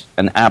 he's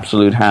an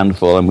absolute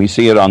handful, and we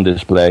see it on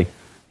display.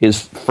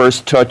 His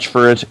first touch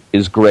for it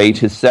is great.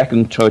 His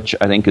second touch,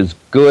 I think, is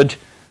good.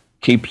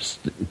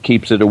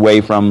 Keeps it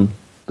away from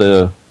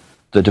the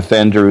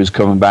defender who's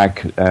coming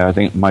back. I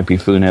think it might be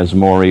Funes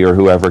Mori or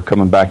whoever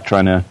coming back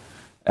trying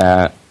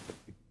to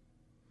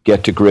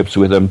get to grips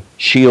with him.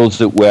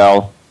 Shields it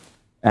well.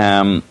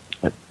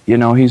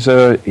 He's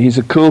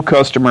a cool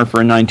customer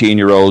for a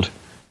 19-year-old.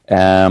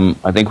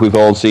 I think we've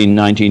all seen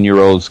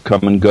 19-year-olds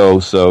come and go.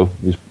 So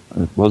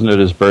wasn't it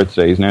his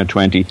birthday? He's now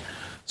 20.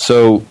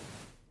 So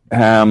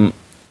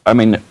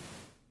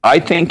I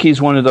think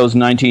he's one of those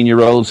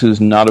 19-year-olds who's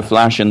not a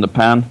flash in the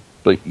pan,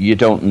 but you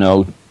don't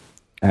know.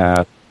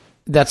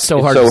 That's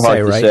so hard to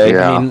say, right?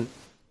 Yeah. I mean,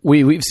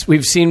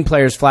 we've seen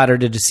players flatter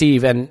to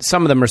deceive, and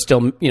some of them are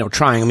still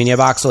trying. I mean, you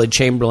have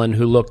Oxlade-Chamberlain,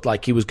 who looked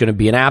like he was going to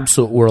be an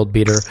absolute world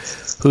beater,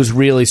 who's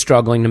really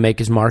struggling to make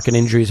his mark, and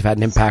injuries have had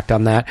an impact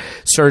on that.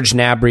 Serge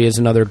Gnabry is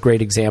another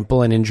great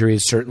example, and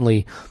injuries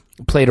certainly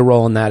played a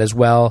role in that as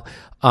well.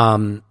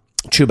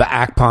 Chuba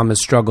Akpom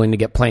is struggling to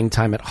get playing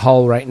time at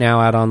Hull right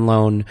now, out on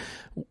loan.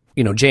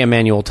 J.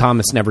 Emmanuel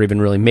Thomas never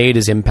even really made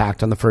his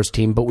impact on the first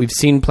team, but we've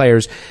seen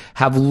players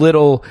have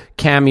little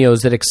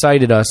cameos that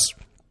excited us,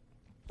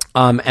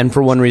 and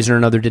for one reason or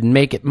another didn't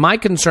make it. My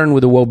concern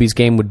with Iwobi's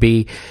game would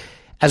be,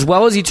 as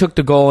well as he took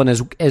the goal and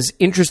as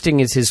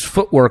interesting as his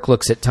footwork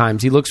looks at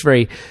times, he looks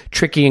very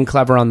tricky and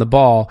clever on the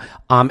ball,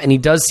 and he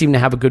does seem to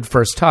have a good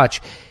first touch.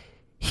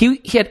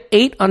 He had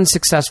 8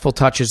 unsuccessful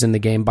touches in the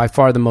game, by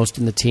far the most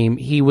in the team.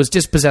 He was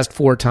dispossessed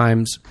 4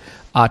 times,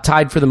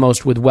 tied for the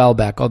most with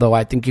Welbeck, although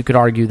I think you could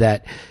argue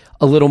that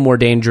a little more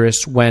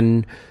dangerous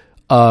when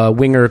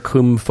winger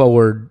cum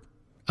midfielder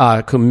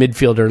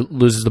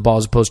loses the ball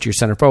as opposed to your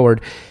center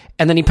forward.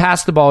 And then he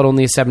passed the ball at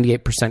only a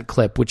 78%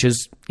 clip, which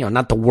is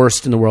not the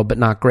worst in the world, but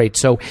not great.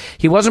 So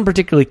he wasn't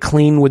particularly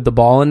clean with the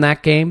ball in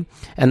that game,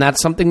 and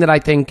that's something that I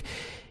think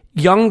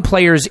young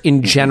players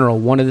in general,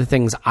 one of the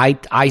things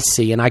I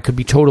see, and I could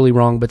be totally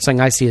wrong, but something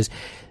I see is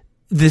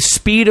the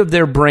speed of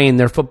their brain,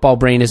 their football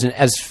brain, isn't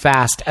as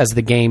fast as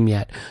the game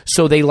yet.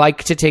 So they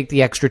like to take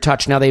the extra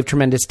touch. Now they have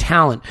tremendous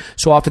talent.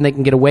 So often they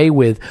can get away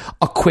with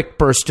a quick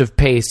burst of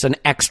pace, an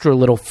extra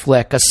little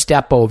flick, a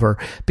step over,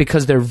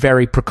 because they're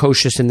very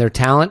precocious in their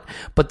talent,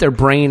 but their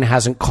brain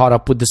hasn't caught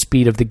up with the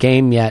speed of the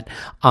game yet.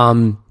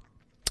 And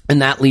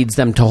that leads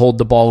them to hold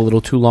the ball a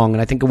little too long.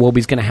 And I think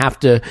Iwobi's going to have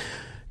to,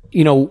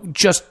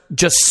 just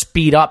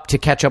speed up to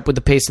catch up with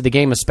the pace of the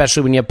game,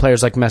 especially when you have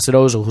players like Mesut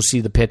Ozil who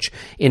see the pitch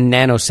in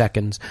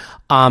nanoseconds.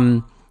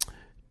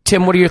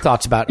 Tim, what are your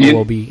thoughts about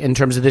Iwobi in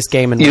terms of this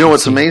game? And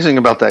what's amazing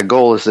about that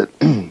goal is that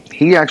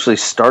he actually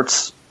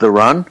starts the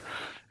run.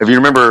 If you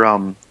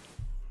remember,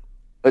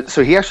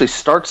 so he actually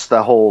starts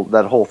that whole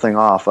thing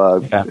off.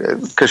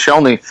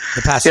 Koscielny,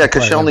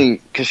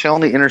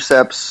 Koscielny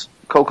intercepts.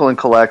 Coquelin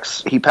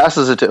collects. He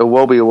passes it to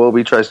Iwobi.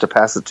 Iwobi tries to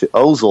pass it to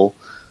Ozil.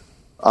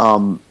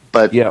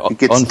 But it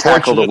gets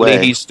tackled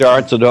away. He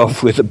starts it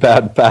off with a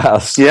bad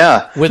pass.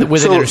 Yeah, with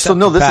an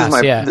intercepted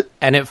pass,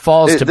 and it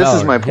falls to Bellerin.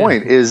 This is my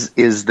point. Is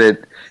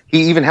that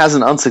he even has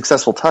an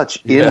unsuccessful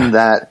touch in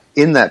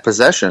that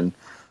possession,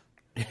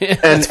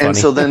 and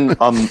so then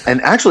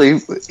and actually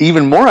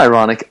even more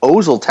ironic,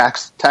 Ozil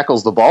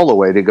tackles the ball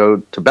away to go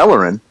to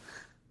Bellerin.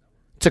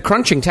 It's a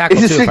crunching tackle.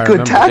 It's a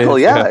good tackle.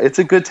 It's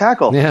a good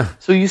tackle. Yeah.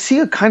 So you see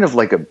a kind of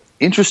like a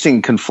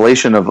interesting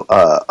conflation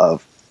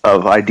of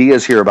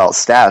ideas here about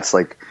stats,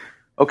 like.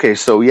 Okay,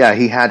 so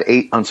he had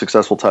 8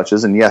 unsuccessful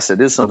touches, and yes,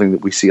 it is something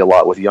that we see a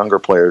lot with younger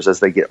players as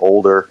they get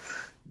older.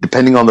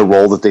 Depending on the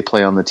role that they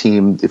play on the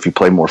team, if you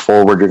play more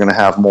forward, you're going to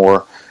have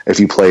more.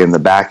 If you play in the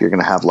back, you're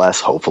going to have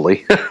less,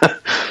 hopefully.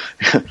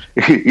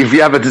 If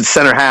you have a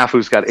center half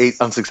who's got 8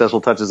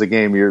 unsuccessful touches a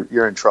game,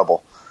 you're in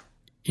trouble.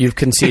 You've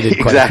conceded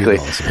quite exactly. a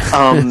few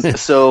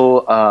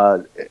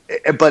goals.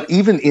 But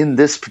even in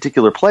this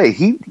particular play,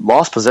 he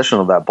lost possession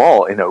of that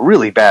ball in a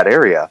really bad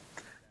area,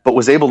 but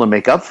was able to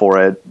make up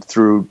for it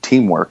through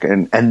teamwork,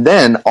 and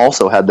then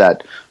also had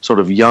that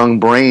sort of young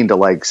brain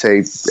to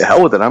say,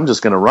 hell with it, I'm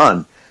just going to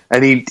run.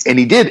 And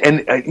he did.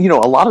 And,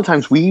 a lot of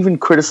times we even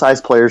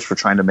criticize players for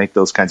trying to make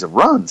those kinds of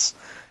runs.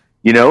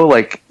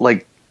 Like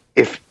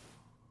if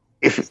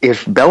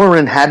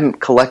Bellerin hadn't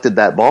collected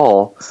that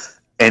ball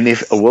and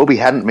if Iwobi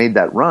hadn't made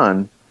that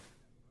run,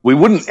 we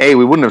wouldn't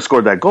have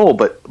scored that goal.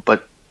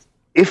 But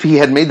if he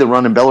had made the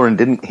run and Bellerin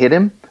didn't hit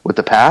him with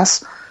the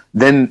pass,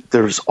 then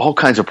there's all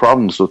kinds of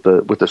problems with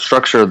the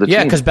structure of the team.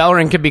 Yeah, because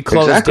Bellerin could be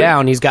closed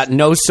down. He's got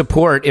no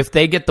support. If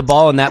they get the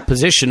ball in that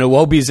position,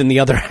 Iwobi's in the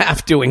other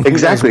half doing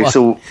exactly.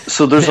 Well.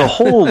 So there's a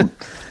whole,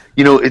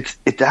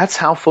 that's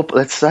how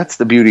football. That's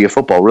the beauty of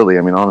football, really.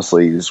 I mean,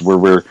 honestly, is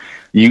where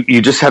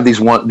you just have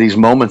these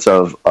moments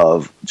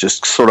of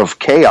just sort of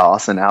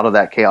chaos, and out of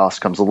that chaos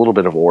comes a little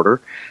bit of order.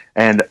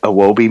 And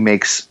Iwobi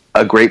makes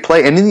a great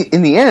play, and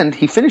in the end,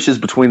 he finishes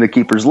between the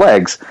keeper's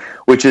legs,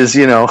 which is,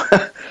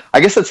 I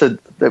guess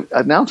the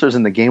announcers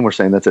in the game were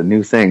saying that's a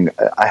new thing.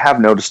 I have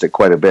noticed it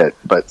quite a bit,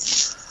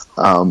 but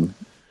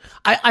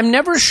I'm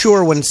never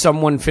sure when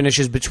someone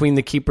finishes between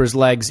the keeper's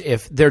legs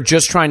if they're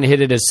just trying to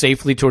hit it as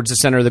safely towards the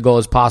center of the goal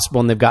as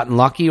possible and they've gotten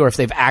lucky, or if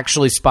they've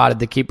actually spotted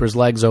the keeper's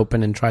legs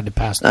open and tried to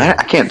pass it. I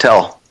can't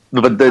tell.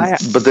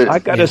 I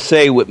got to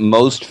say, with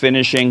most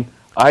finishing,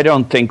 I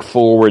don't think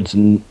forwards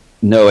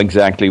know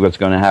exactly what's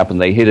going to happen.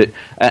 They hit it,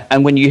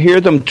 and when you hear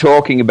them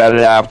talking about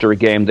it after a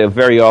game, they'll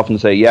very often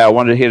say, I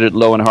wanted to hit it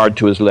low and hard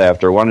to his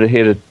left, or I wanted to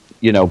hit it,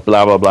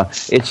 blah, blah, blah.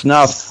 It's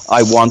not,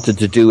 I wanted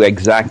to do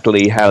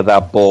exactly how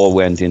that ball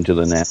went into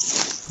the net.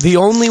 The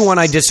only one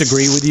I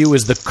disagree with you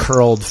is the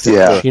curled finish.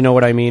 Yeah. You know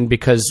what I mean?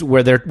 Because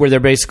where they're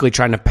basically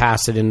trying to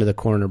pass it into the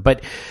corner.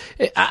 But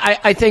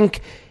I think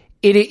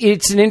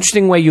it's an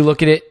interesting way you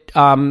look at it,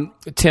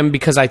 Tim,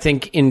 because I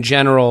think in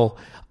general,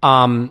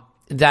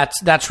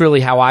 that's really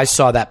how I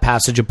saw that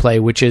passage of play,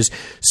 which is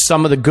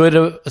some of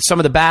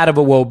the bad of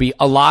Iwobi,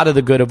 a lot of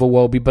the good of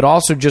Iwobi, but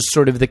also just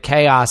sort of the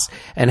chaos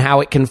and how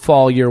it can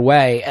fall your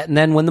way. And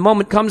then when the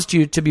moment comes to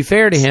you, to be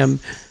fair to him,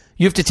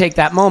 you have to take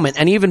that moment.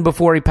 And even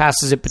before he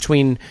passes it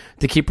between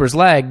the keeper's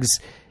legs,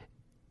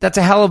 that's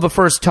a hell of a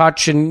first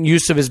touch and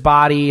use of his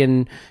body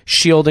and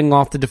shielding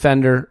off the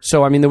defender.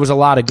 So, I mean, there was a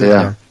lot of good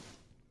there.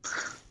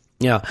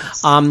 Yeah.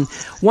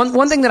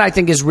 One thing that I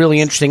think is really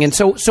interesting, and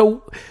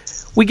so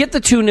we get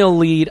the 2-0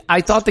 lead.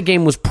 I thought the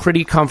game was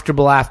pretty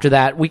comfortable after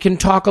that. We can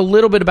talk a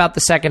little bit about the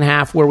second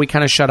half where we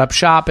kind of shut up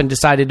shop and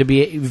decided to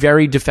be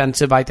very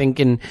defensive, I think,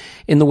 in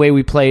the way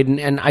we played.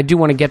 And I do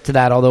want to get to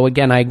that, although,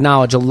 again, I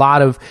acknowledge a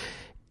lot of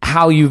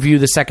how you view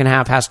the second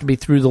half has to be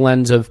through the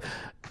lens of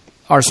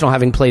Arsenal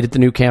having played at the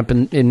new camp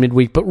in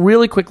midweek. But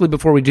really quickly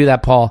before we do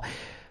that, Paul,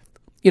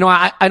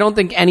 I don't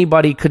think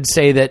anybody could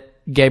say that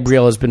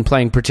Gabriel has been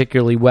playing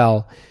particularly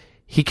well.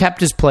 He kept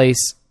his place.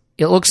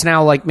 It looks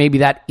now like maybe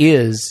that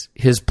is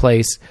his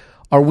place.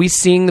 Are we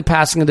seeing the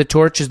passing of the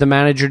torch? Is the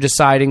manager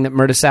deciding that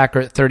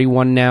Mertesacker at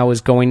 31 now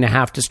is going to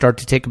have to start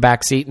to take a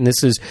back seat, and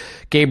this is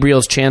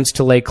Gabriel's chance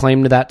to lay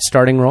claim to that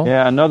starting role?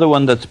 Yeah, another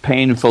one that's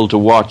painful to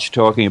watch,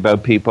 talking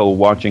about people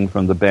watching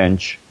from the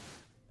bench.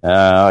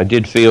 I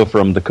did feel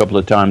from the couple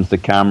of times the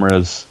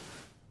cameras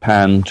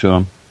panned to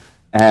him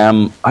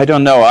I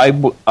don't know.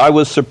 I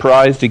was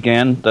surprised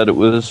again that it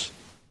was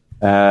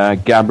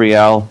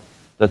Gabriel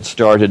that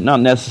started, not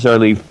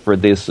necessarily for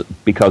this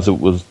because it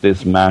was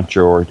this match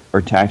or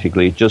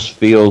tactically. It just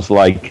feels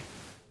like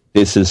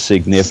this is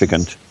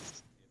significant.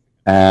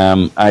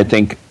 I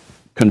think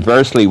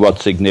conversely,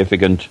 what's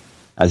significant,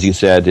 as you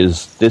said,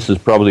 is this is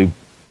probably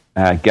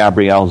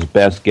Gabriel's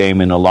best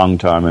game in a long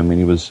time. I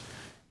mean,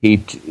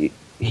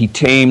 he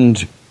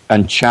tamed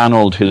and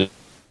channeled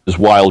his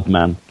wild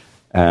man.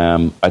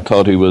 I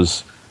thought he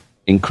was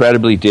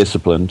incredibly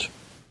disciplined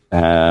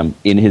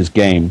in his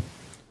game,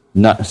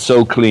 not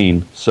so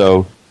clean.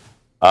 So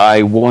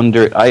I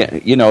wonder,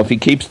 if he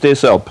keeps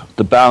this up,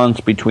 the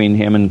balance between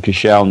him and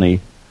Koscielny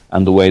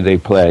and the way they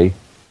play,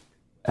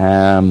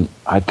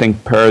 I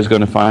think Per is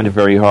going to find it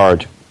very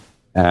hard.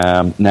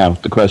 Now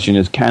the question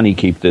is, can he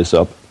keep this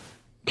up?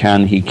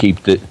 Can he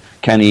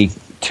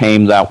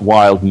tame that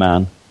wild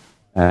man?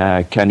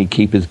 Can he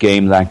keep his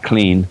game that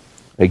clean?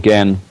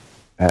 Again,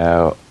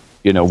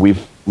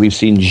 we've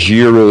seen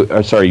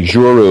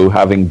Giroud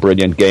having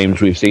brilliant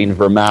games. We've seen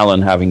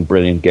Vermaelen having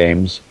brilliant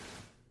games.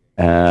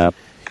 You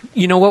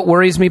know what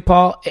worries me,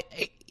 Paul?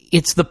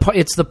 It's the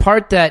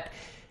part that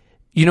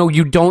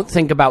you don't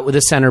think about with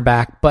a center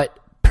back, but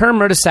Per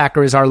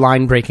Mertesacker is our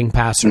line-breaking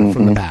passer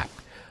from the back.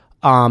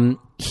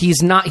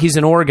 He's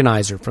an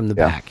organizer from the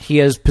back. He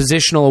has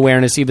positional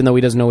awareness, even though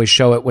he doesn't always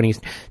show it when he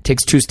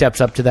takes 2 steps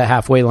up to the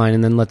halfway line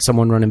and then lets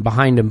someone run in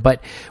behind him.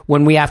 But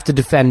when we have to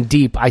defend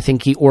deep, I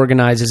think he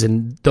organizes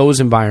in those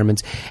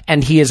environments.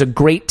 And he is a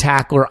great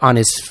tackler on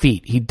his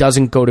feet. He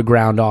doesn't go to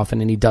ground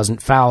often and he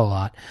doesn't foul a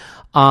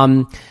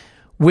lot.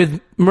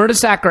 With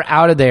Mertesacker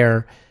out of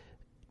there,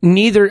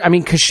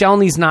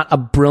 Koscielny's not a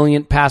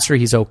brilliant passer.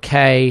 He's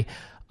okay.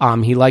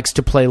 He likes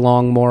to play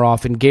long more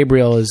often.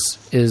 Gabriel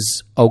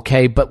is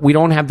okay, but we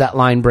don't have that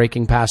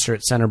line-breaking passer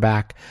at center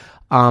back.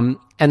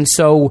 And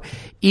so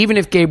even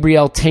if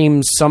Gabriel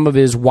tames some of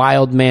his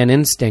wild man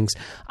instincts,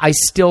 I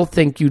still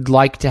think you'd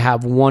like to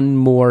have one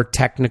more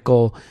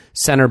technical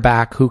center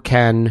back who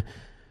can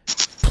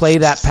play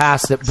that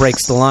pass that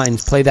breaks the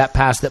lines, play that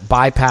pass that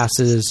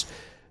bypasses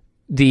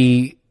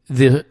the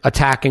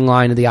attacking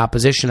line of the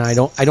opposition. I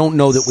don't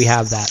know that we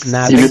have that. And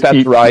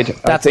that's right.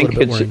 That's I think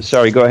it's.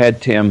 Sorry, go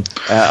ahead, Tim.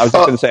 I was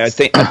just going to say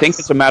I think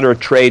it's a matter of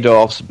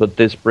trade-offs, but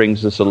this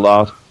brings us a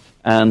lot.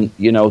 And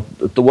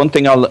the one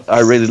thing I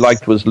really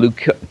liked was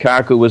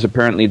Lukaku was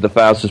apparently the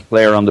fastest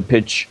player on the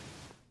pitch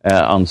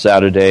on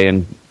Saturday,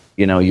 and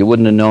you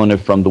wouldn't have known it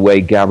from the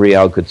way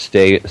Gabriel could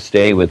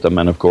stay with them,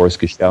 and of course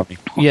Koscielny.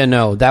 Yeah,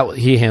 no, that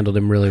he handled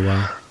him really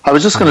well. I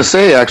was just going to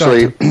say,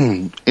 actually,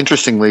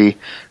 interestingly,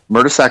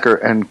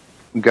 Mertesacker and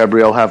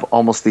Gabriel have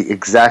almost the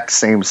exact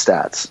same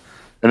stats.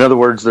 In other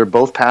words, they're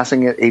both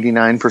passing at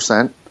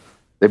 89%.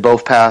 They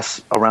both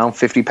pass around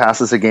 50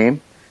 passes a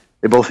game.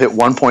 They both hit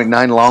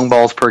 1.9 long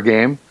balls per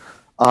game.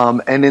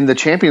 And in the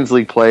Champions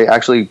League play,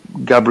 actually,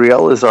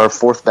 Gabriel is our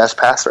 4th best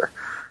passer.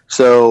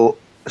 So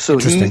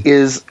he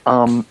is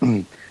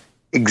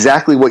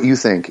exactly what you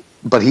think.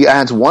 But he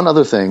adds one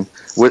other thing,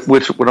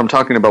 which what I'm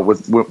talking about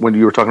when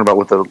you were talking about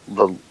with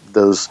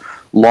those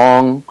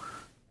long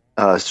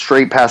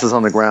straight passes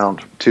on the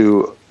ground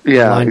to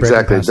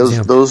exactly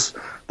passes,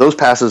 those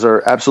passes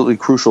are absolutely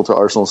crucial to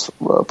Arsenal's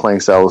playing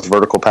style, as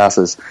vertical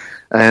passes,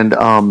 and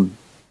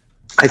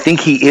I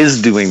think he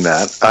is doing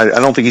that. I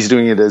don't think he's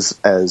doing it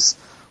as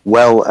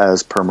well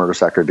as Per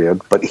Mertesacker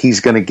did, but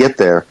he's going to get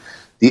there.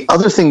 The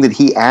other thing that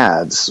he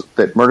adds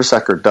that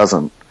Mertesacker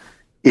doesn't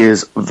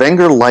is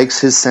Wenger likes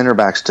his center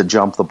backs to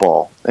jump the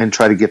ball and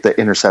try to get the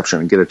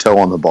interception and get a toe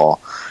on the ball.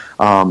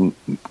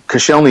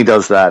 Koscielny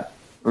does that.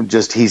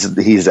 Just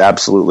he's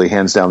absolutely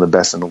hands down the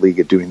best in the league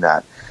at doing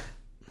that.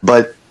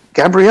 But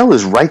Gabriel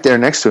is right there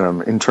next to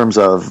him in terms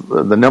of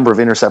the number of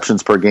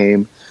interceptions per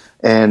game.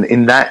 And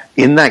in that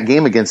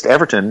game against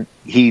Everton,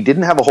 he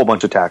didn't have a whole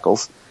bunch of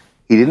tackles.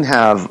 He didn't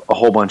have a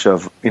whole bunch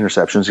of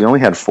interceptions. He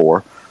only had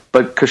 4,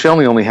 but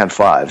Koscielny only had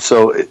 5.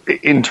 So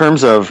in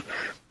terms of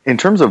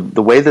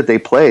the way that they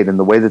played and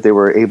the way that they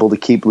were able to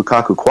keep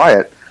Lukaku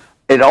quiet,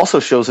 it also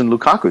shows in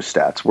Lukaku's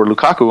stats, where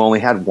Lukaku only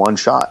had 1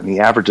 shot and he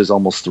averages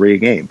almost 3 a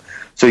game.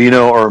 So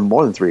or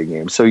more than 3 a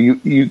game. So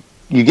you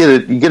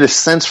get a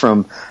sense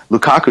from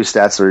Lukaku's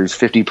stats where he's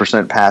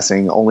 50%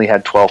 passing, only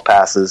had 12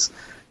 passes,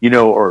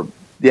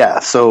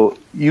 So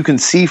you can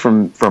see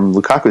from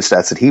Lukaku's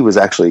stats that he was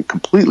actually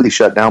completely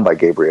shut down by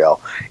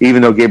Gabriel,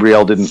 even though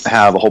Gabriel didn't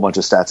have a whole bunch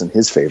of stats in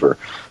his favor.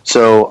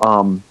 So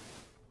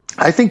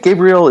I think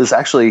Gabriel is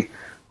actually,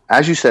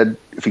 as you said,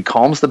 if he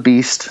calms the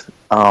beast,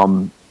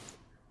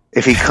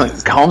 if he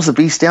calms the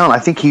beast down, I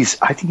think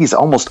he's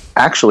almost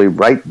actually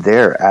right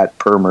there at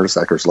Per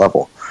Mertesacker's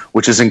level,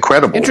 which is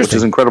incredible. Which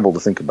is incredible to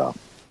think about.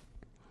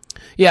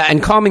 Yeah,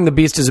 and calming the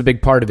beast is a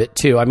big part of it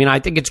too. I mean, I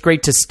think it's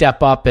great to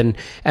step up and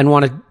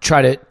want to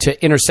try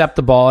to intercept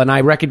the ball, and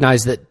I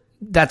recognize that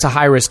that's a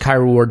high risk, high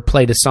reward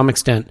play to some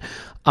extent.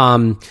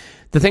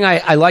 The thing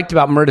I liked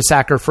about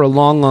Mertesacker for a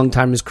long, long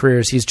time in his career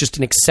is he's just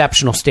an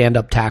exceptional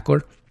stand-up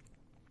tackler.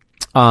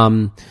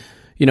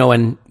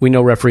 And we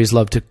know referees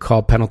love to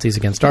call penalties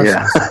against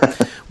Arsenal. Yeah.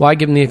 So why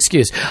give them the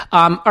excuse?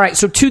 All right,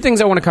 so two things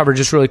I want to cover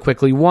just really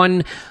quickly.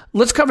 One,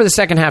 let's cover the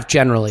second half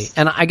generally.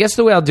 And I guess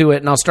the way I'll do it,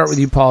 and I'll start with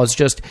you, Paul, is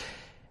just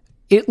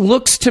it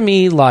looks to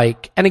me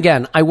like, and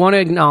again, I want to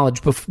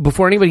acknowledge,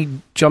 before anybody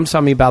jumps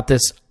on me about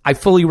this, I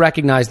fully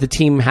recognize the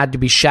team had to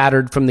be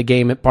shattered from the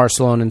game at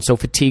Barcelona, and so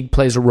fatigue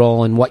plays a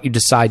role in what you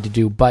decide to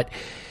do. But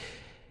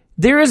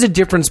there is a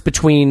difference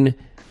between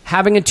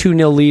having a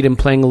 2-0 lead and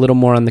playing a little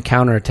more on the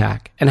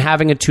counterattack, and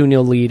having a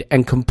 2-0 lead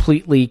and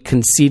completely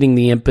conceding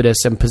the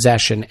impetus and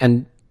possession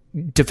and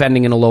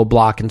defending in a low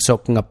block and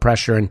soaking up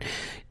pressure and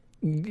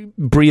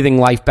breathing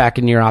life back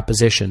into your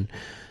opposition.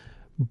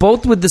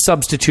 Both with the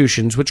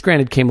substitutions, which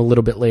granted came a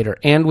little bit later,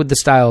 and with the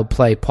style of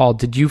play, Paul,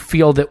 did you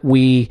feel that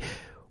we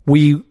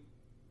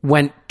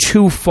went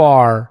too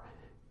far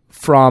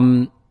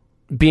from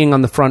being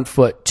on the front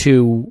foot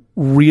to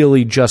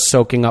really just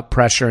soaking up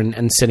pressure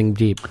and sitting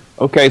deep?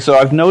 Okay, so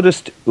I've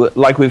noticed,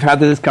 like we've had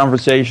this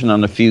conversation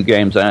on a few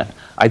games,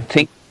 I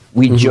think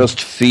we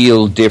just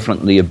feel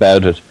differently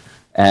about it,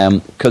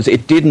 because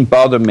it didn't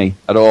bother me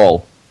at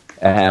all.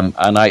 And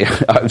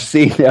I've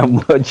seen how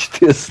much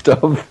this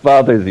stuff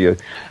bothers you.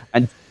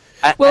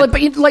 But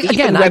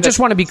again, I just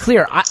want to be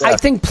clear. I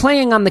think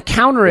playing on the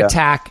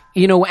counterattack,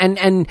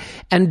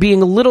 and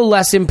being a little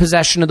less in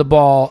possession of the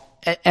ball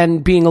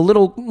and being a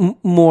little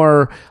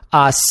more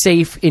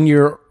safe in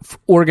your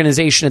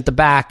organization at the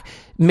back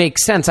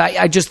makes sense.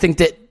 I just think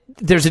that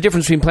there's a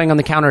difference between playing on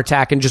the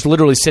counterattack and just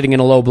literally sitting in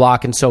a low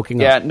block and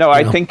soaking up. Yeah, no,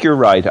 I think you're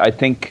right. I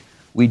think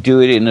we do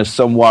it in a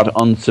somewhat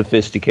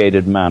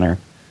unsophisticated manner.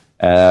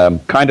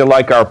 Kind of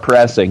like our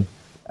pressing.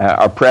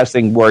 Our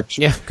pressing works.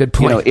 Yeah, good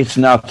point. It's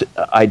not.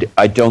 I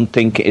don't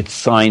think it's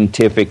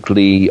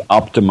scientifically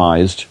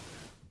optimized,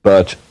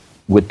 but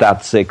with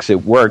that 6,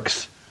 it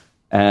works.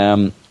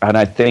 And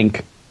I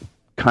think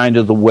kind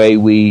of the way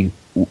we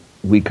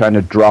kind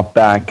of drop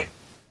back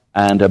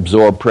and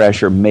absorb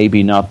pressure,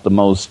 maybe not the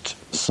most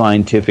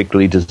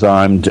scientifically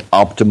designed,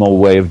 optimal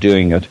way of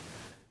doing it.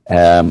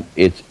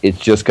 It's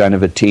just kind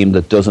of a team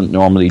that doesn't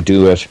normally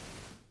do it,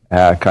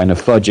 kind of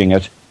fudging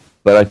it.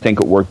 But I think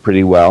it worked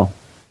pretty well.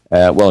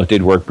 It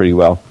did work pretty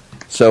well.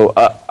 So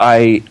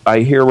I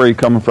hear where you're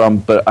coming from,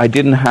 but I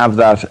didn't have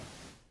that,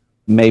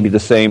 maybe the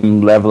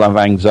same level of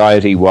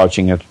anxiety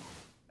watching it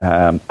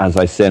as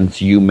I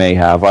sense you may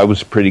have. I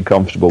was pretty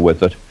comfortable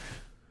with it.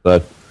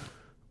 But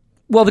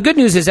well, the good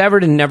news is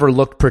Everton never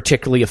looked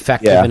particularly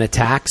effective in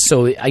attack.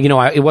 So,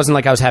 it wasn't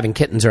like I was having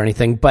kittens or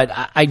anything. But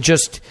I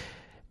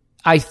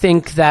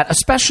think that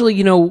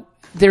especially,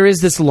 there is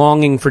this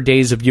longing for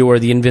days of yore,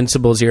 the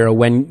Invincibles era,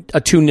 when a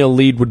 2-0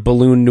 lead would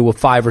balloon to a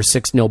 5 or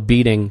 6-0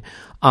 beating.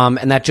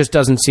 And that just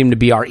doesn't seem to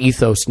be our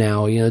ethos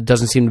now. It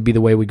doesn't seem to be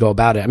the way we go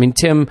about it. I mean,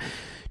 Tim,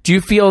 do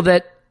you feel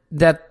that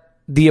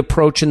the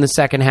approach in the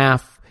second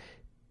half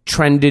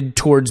trended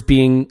towards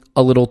being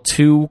a little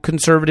too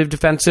conservative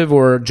defensive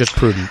or just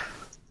prudent?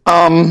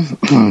 I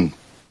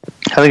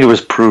think it was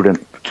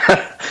prudent.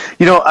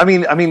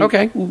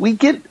 Okay. We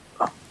get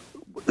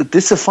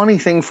this is a funny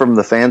thing from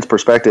the fans'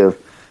 perspective.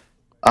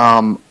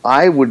 I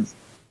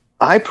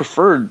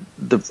preferred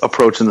the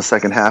approach in the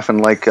second half,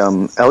 and like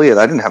Elliot,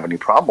 I didn't have any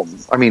problem.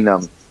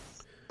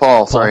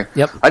 Paul, sorry.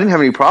 Yep. I didn't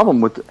have any problem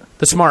with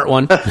the smart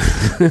one.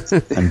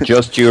 And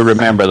just you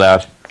remember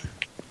that.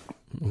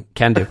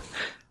 Can do.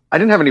 I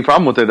didn't have any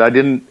problem with it. I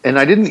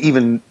didn't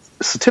even.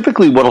 So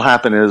typically, what'll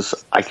happen is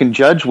I can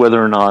judge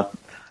whether or not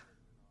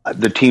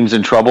the team's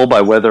in trouble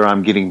by whether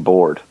I'm getting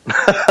bored.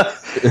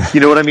 You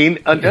know what I mean?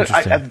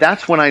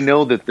 That's when I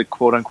know that the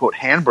quote unquote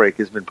handbrake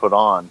has been put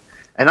on.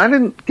 And I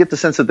didn't get the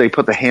sense that they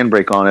put the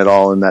handbrake on at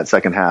all in that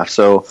second half.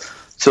 So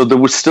there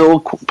was still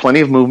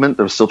plenty of movement.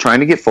 They were still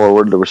trying to get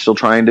forward. They were still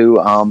trying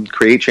to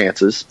create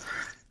chances.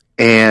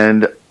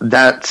 And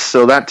that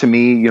to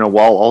me,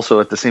 while also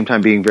at the same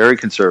time being very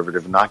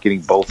conservative and not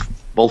getting both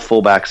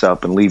fullbacks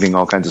up and leaving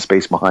all kinds of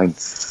space behind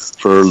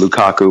for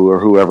Lukaku or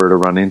whoever to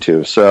run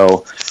into.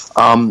 So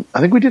I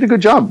think we did a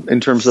good job in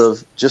terms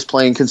of just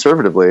playing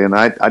conservatively, and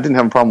I didn't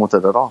have a problem with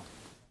it at all.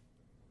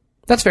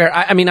 That's fair.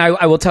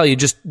 I will tell you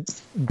just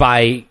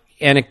by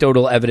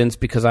anecdotal evidence,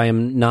 because I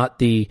am not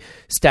the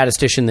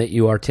statistician that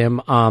you are, Tim.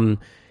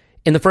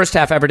 In the first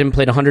half, Everton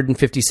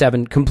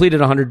completed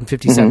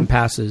 157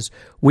 passes.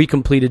 We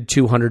completed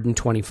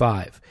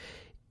 225.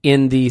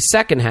 In the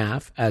second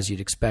half, as you'd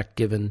expect,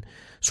 given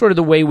sort of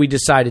the way we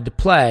decided to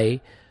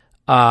play,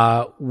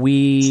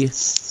 we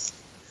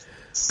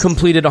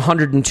completed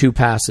 102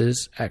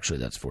 passes. Actually,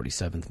 that's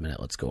 47th minute.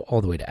 Let's go all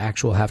the way to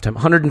actual halftime.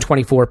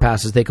 124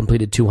 passes. They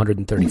completed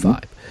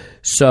 235.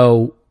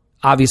 So,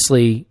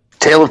 obviously,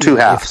 tale of two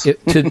halves. It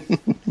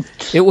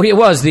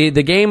was the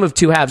game of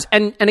two halves.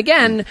 And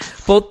again,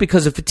 both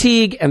because of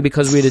fatigue and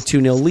because we had a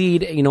 2-0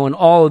 lead, and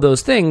all of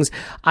those things,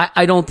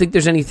 I don't think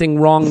there's anything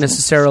wrong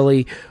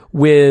necessarily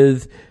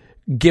with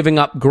giving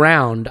up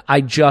ground.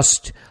 I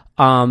just,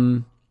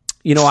 I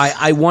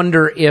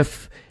wonder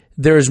if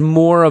there's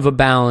more of a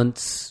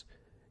balance,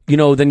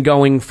 than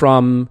going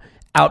from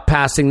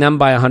outpassing them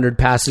by 100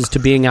 passes to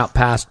being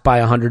outpassed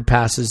by 100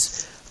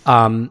 passes.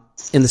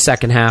 in the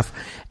second half.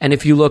 And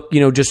if you look,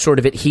 just sort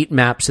of at heat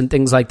maps and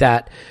things like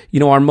that,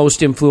 our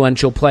most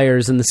influential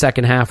players in the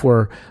second half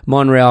were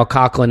Monreal,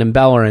 Coughlin, and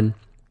Bellerin.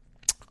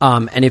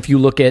 And if you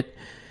look at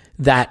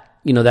that,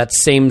 that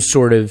same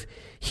sort of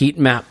heat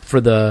map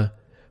for the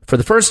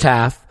first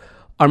half,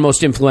 our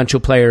most influential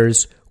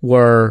players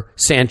were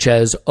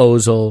Sanchez,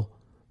 Ozil.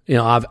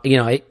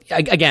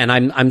 Again,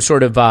 I'm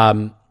sort of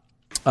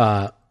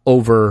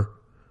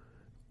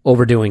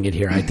overdoing it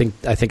here. I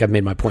think I've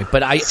made my point,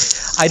 but I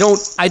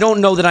don't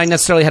know that I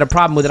necessarily had a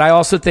problem with it. I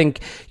also think,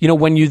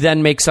 when you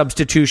then make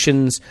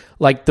substitutions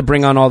like the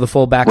bring on all the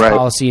fullback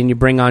policy, and you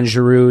bring on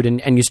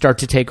Giroud, and you start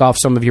to take off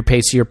some of your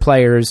pacier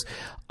players,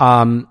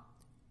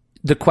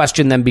 the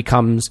question then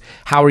becomes,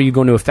 how are you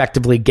going to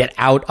effectively get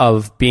out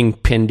of being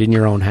pinned in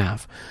your own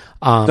half?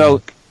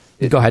 So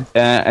go ahead.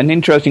 An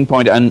interesting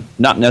point, and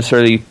not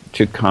necessarily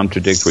to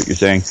contradict what you're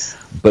saying,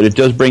 but it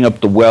does bring up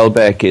the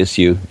Welbeck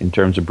issue in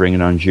terms of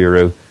bringing on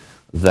Giroud,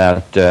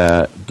 that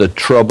the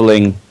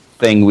troubling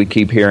thing we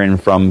keep hearing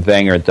from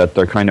Wenger, that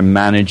they're kind of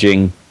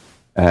managing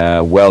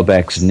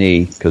Welbeck's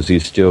knee because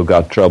he's still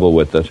got trouble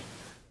with it.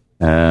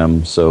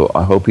 So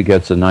I hope he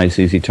gets a nice,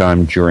 easy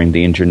time during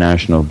the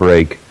international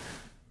break.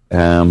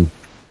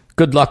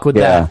 Good luck with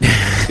that.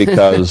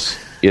 Because,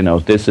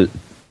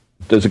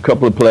 there's a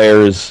couple of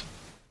players...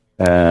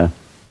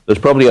 there's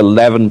probably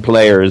 11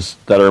 players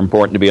that are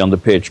important to be on the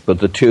pitch, but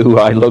the two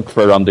I look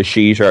for on the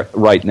sheet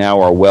right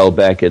now are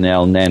Welbeck and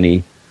El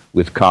Neni,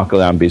 with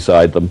Coquelin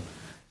beside them.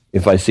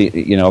 If I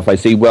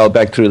see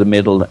Welbeck through the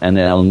middle and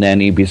El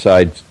Neni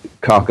beside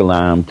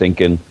Coquelin, I'm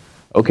thinking,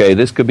 okay,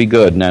 this could be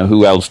good. Now,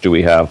 who else do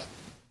we have?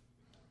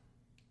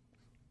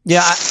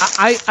 Yeah,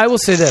 I will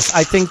say this.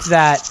 I think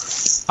that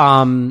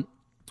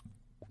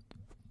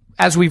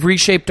as we've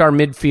reshaped our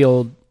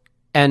midfield,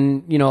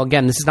 and,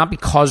 again, this is not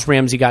because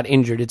Ramsey got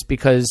injured. It's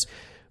because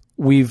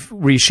we've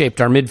reshaped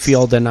our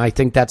midfield, and I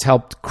think that's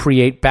helped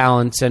create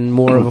balance and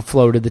more of a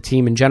flow to the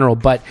team in general.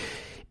 But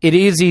it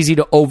is easy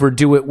to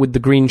overdo it with the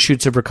green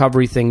shoots of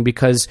recovery thing,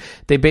 because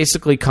they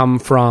basically come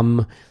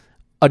from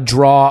a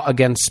draw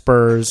against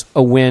Spurs,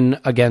 a win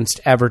against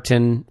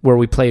Everton, where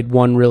we played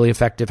one really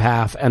effective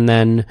half, and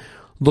then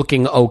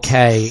looking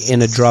okay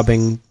in a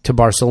drubbing to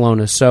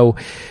Barcelona. So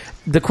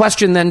the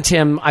question then,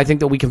 Tim, I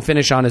think that we can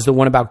finish on is the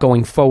one about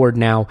going forward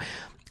now.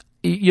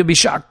 You'll be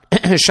shocked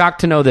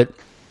to know that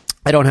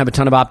I don't have a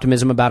ton of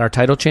optimism about our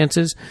title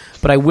chances,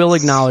 but I will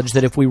acknowledge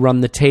that if we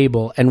run the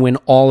table and win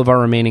all of our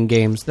remaining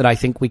games, that I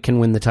think we can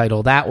win the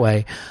title that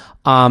way.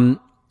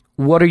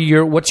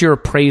 What's your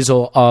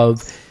appraisal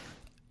of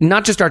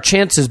not just our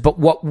chances, but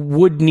what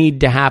would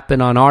need to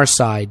happen on our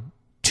side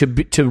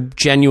to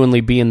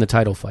genuinely be in the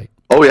title fight?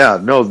 Oh yeah,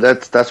 no,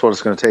 that's what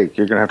it's going to take.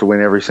 You're going to have to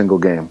win every single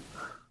game.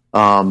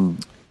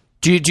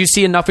 Do you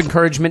see enough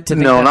encouragement to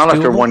think no, not doable?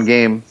 after one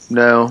game.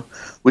 No,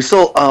 we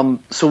still.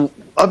 So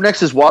up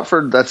next is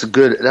Watford. That's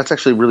good. That's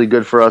actually really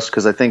good for us,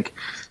 because I think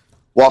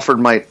Watford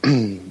might.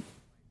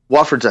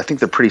 Watford's. I think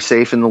they're pretty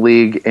safe in the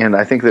league, and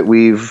I think that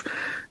we've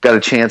got a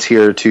chance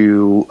here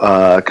to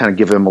kind of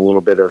give them a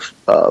little bit of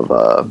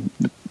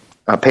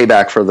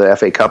payback for the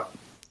FA Cup.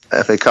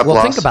 Well,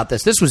 loss. think about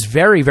this. This was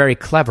very, very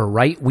clever,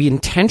 right? We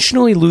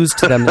intentionally lose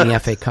to them in the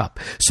FA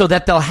Cup so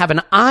that they'll have an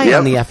eye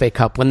on the FA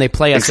Cup when they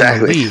play us in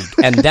the league,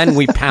 and then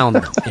we pound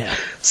them. Yeah.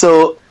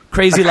 So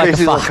crazy like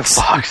a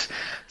fox.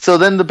 So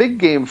then the big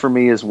game for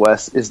me is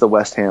the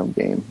West Ham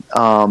game.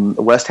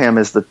 West Ham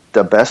is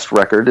the best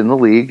record in the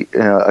league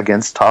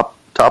against top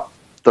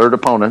third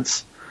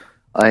opponents,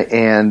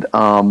 and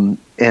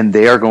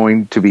they are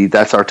going to be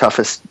that's our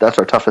toughest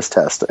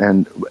test,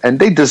 and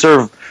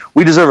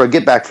we deserve a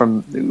get back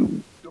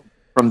from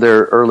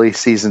their early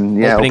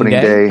season opening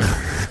day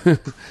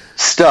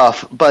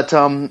stuff. But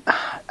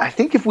I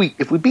think if we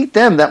beat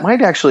them, that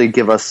might actually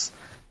give us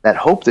that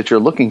hope that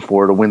you're looking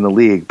for to win the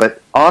league.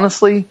 But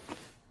honestly,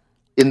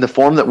 in the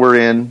form that we're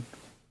in,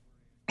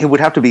 it would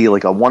have to be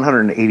like a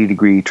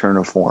 180-degree turn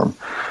of form.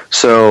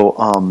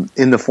 So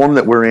in the form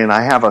that we're in,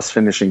 I have us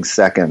finishing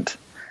second,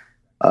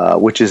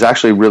 which is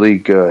actually really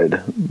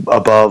good,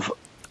 above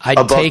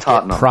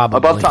Tottenham.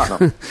 Above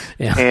Tottenham.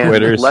 Yeah.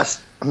 And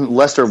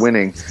Leicester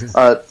winning.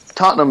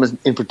 Tottenham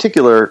in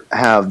particular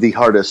have the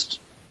hardest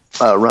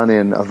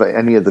run-in of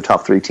any of the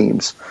top three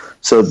teams.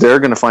 So they're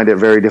going to find it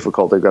very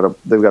difficult. They've got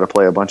to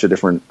play a bunch of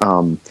different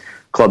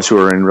clubs who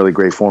are in really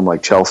great form,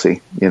 like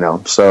Chelsea.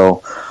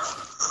 So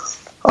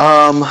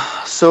I'm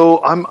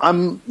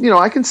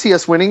I can see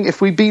us winning.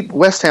 If we beat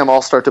West Ham,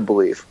 I'll start to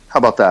believe. How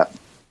about that?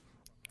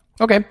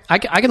 Okay, I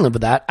can live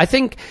with that. I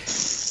think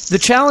the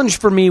challenge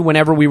for me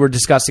whenever we were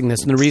discussing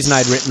this, and the reason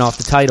I'd written off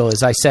the title,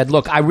 is I said,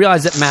 look, I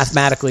realize that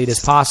mathematically it is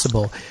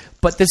possible,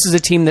 but this is a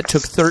team that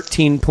took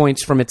 13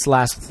 points from its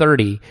last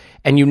 30,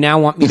 and you now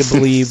want me to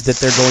believe that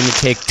they're going to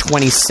take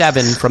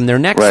 27 from their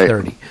next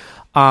 30.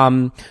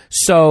 But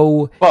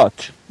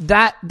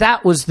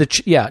that was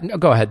the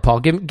go ahead,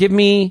 Paul. Give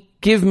me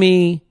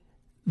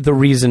the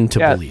reason to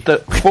believe. The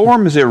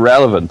form is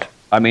irrelevant.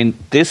 I mean,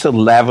 this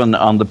 11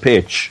 on the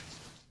pitch.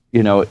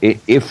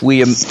 If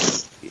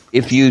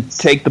you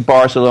take the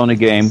Barcelona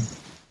game,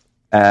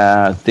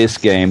 this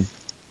game.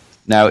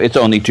 Now, it's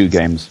only 2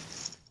 games.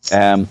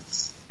 And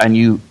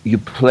you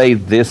play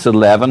this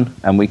 11,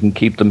 and we can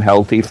keep them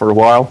healthy for a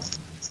while.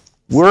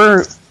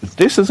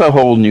 This is a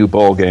whole new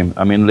ball game.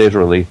 I mean,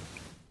 literally.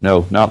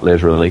 No, not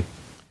literally.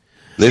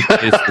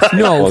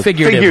 No,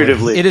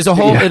 figuratively. It is a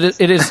whole. Yeah.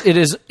 It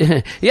is.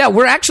 Yeah,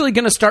 we're actually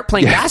going to start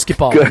playing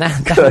basketball. Good,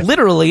 that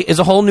literally is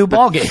a whole new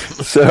ball game.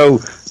 So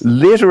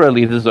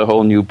literally, this is a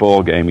whole new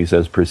ball game. He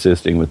says,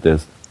 persisting with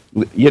this.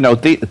 You know,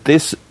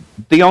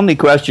 the only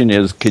question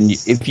is,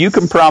 if you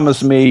can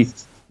promise me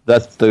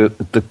that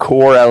the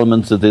core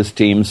elements of this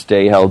team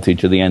stay healthy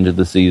to the end of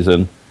the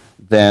season,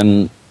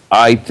 then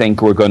I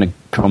think we're going to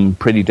come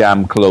pretty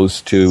damn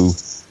close to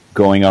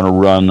going on a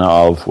run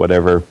of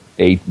whatever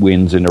 8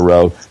 wins in a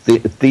row.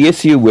 The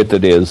issue with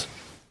it is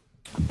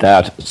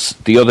that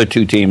the other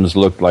 2 teams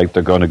look like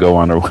they're going to go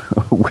on a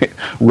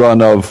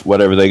run of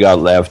whatever they got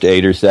left,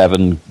 8 or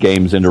 7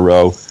 games in a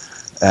row.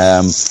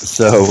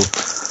 So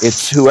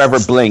it's whoever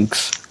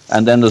blinks,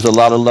 and then there's a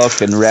lot of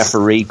luck and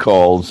referee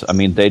calls. I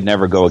mean, they'd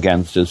never go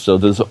against us. So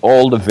there's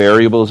all the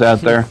variables out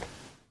there,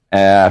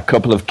 a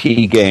couple of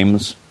key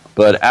games,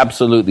 but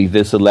absolutely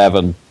this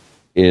 11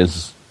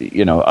 is,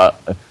 you know,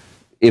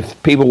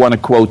 if people want to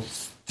quote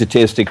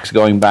statistics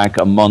going back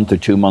a month or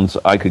 2 months,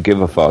 I could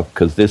give a fuck,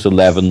 because this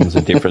 11 is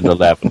a different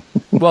 11.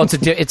 Well,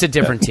 it's a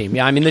different team.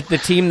 Yeah, I mean, the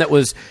team that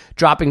was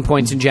dropping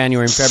points in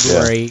January and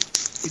February,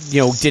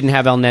 you know, didn't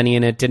have El Neni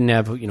in it, didn't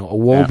have, you know,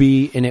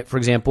 Iwobi in it, for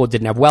example,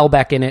 didn't have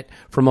Welbeck in it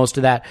for most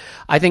of that.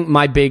 I think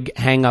my big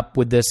hang up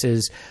with this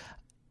is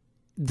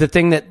the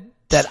thing that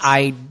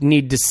I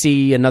need to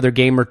see another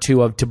game or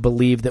 2 of to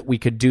believe that we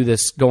could do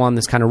this, go on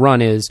this kind of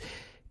run is,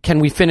 can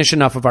we finish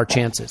enough of our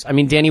chances? I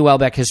mean, Danny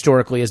Welbeck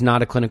historically is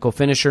not a clinical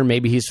finisher.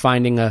 Maybe he's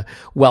finding a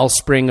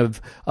wellspring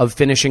of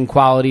finishing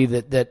quality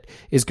that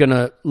is going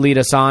to lead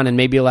us on, and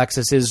maybe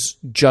Alexis is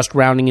just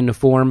rounding into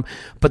form.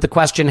 But the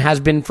question has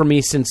been for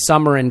me since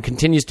summer and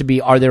continues to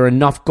be, are there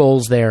enough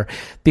goals there?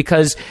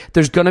 Because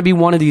there's going to be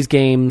one of these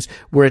games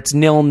where it's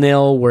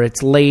 0-0, where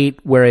it's late,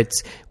 where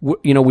it's,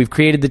 you know, we've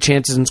created the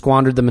chances and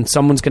squandered them, and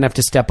someone's going to have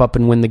to step up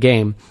and win the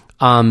game.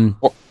 And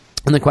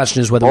the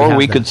question is whether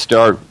we could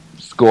start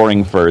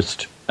scoring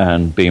first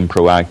and being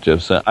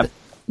proactive. So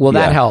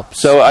that helps.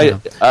 So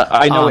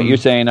I know what you're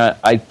saying.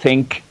 I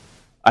think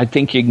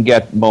you can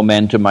get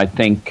momentum. I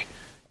think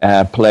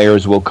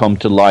players will come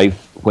to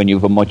life when you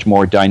have a much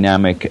more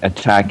dynamic,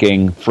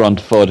 attacking,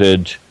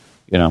 front-footed.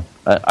 You know,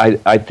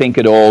 I think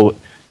it all.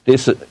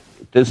 This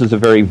is a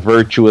very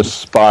virtuous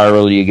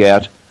spiral you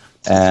get.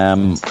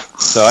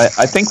 So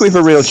I think we have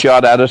a real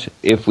shot at it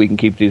if we can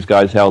keep these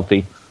guys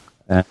healthy.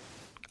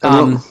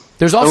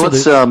 There's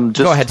also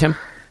go ahead, Tim.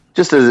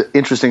 Just as an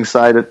interesting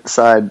side,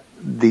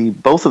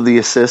 both of the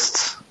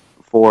assists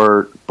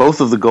for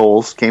both of the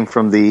goals came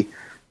from the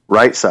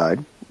right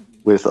side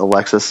with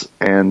Alexis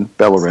and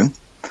Bellerin,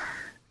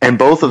 and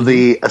both of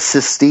the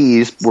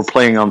assistees were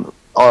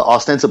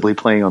ostensibly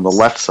playing on the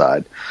left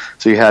side.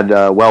 So you had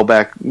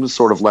Welbeck,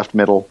 sort of left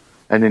middle,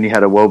 and then you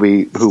had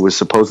Iwobi, who was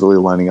supposedly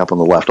lining up on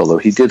the left, although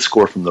he did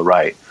score from the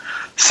right.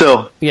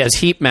 So yeah, his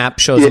heat map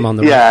shows him on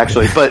the right. Yeah,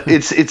 actually, but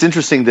it's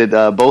interesting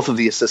that both of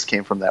the assists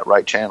came from that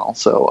right channel.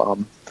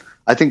 So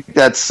I think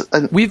that's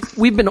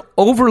we've been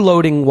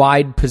overloading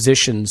wide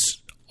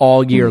positions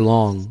all year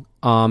long,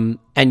 and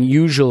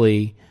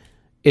usually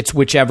it's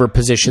whichever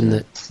position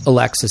that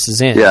Alexis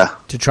is in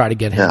to try to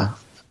get him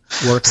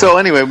working. So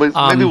anyway,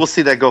 maybe we'll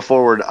see that go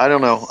forward. I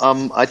don't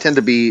know. I tend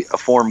to be a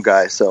form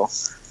guy, so.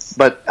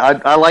 But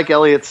I like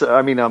Elliot's.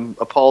 I mean,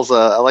 Paul's.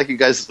 I like you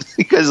guys'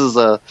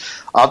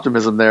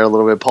 optimism there a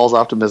little bit. Paul's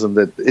optimism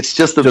that it's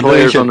just the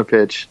players on the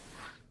pitch.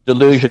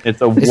 Delusion.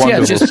 It's a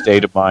wonderful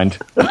state of mind.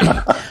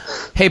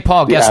 Hey,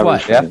 Paul. Guess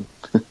what? Yeah.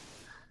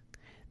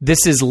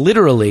 This is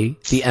literally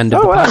the end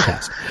of the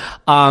podcast.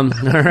 All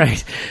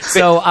right.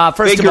 So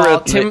first of all,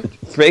 Tim.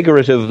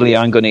 Figuratively,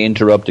 I'm going to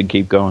interrupt and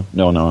keep going.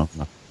 No.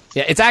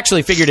 Yeah, it's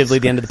actually figuratively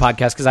the end of the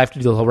podcast because I have to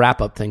do the whole wrap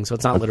up thing. So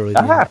it's not literally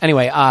the end.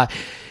 Anyway.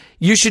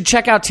 You should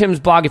check out Tim's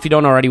blog if you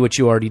don't already, which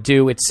you already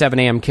do. It's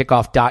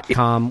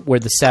 7amkickoff.com, where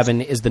the 7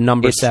 is the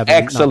number 7,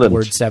 excellent. Not the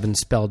word 7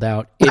 spelled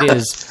out. It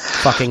is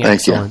fucking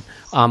excellent.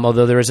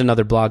 Although there is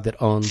another blog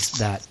that owns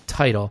that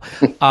title.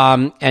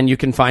 And you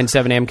can find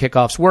 7am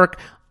Kickoff's work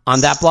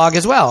on that blog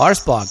as well, our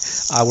blog,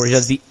 where he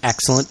does the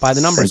excellent by the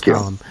numbers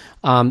column.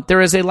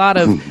 There is a lot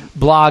of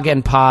blog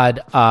and pod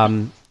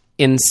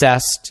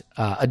incest,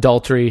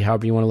 adultery,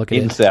 however you want to look at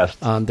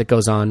it, that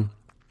goes on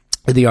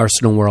the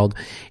Arsenal world.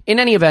 In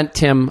any event,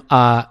 Tim,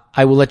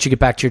 I will let you get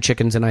back to your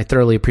chickens, and I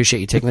thoroughly appreciate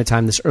you taking the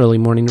time this early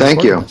morning.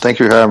 Thank you. Thank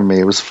you for having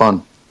me. It was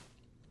fun.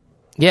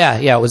 Yeah,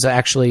 it was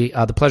actually,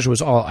 the pleasure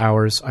was all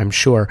ours, I'm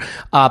sure.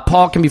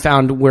 Paul can be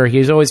found where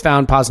he's always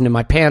found, Pausing in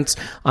My Pants,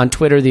 on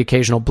Twitter, the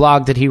occasional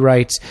blog that he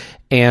writes,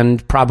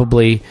 and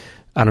probably,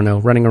 I don't know,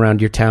 running around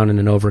your town in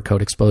an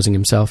overcoat exposing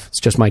himself. It's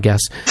just my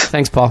guess.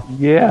 Thanks, Paul.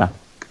 Yeah.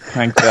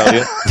 Thanks,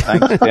 Elliot.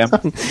 Thanks,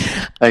 Tim.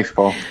 Thanks,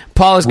 Paul.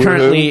 Paul is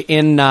currently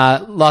in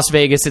Las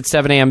Vegas at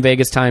 7 a.m.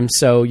 Vegas time,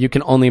 so you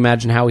can only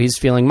imagine how he's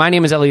feeling. My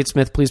name is Elliot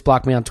Smith. Please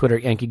block me on Twitter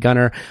at Yankee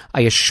Gunner.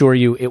 I assure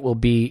you it will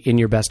be in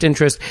your best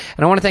interest.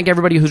 And I want to thank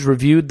everybody who's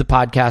reviewed the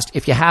podcast.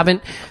 If you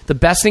haven't, the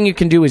best thing you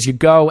can do is you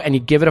go and you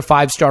give it a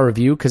 5-star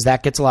review, because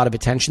that gets a lot of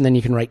attention. Then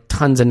you can write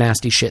tons of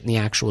nasty shit in the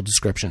actual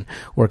description.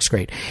 Works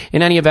great.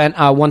 In any event,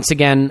 once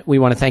again, we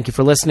want to thank you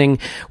for listening.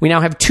 We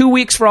now have 2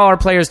 weeks for all our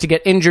players to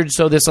get injured,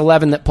 so this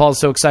 11 that Paul's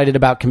so excited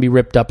about can be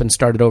ripped up and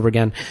started over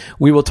again.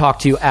 We will talk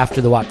to you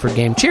after the Watford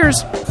game.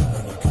 Cheers!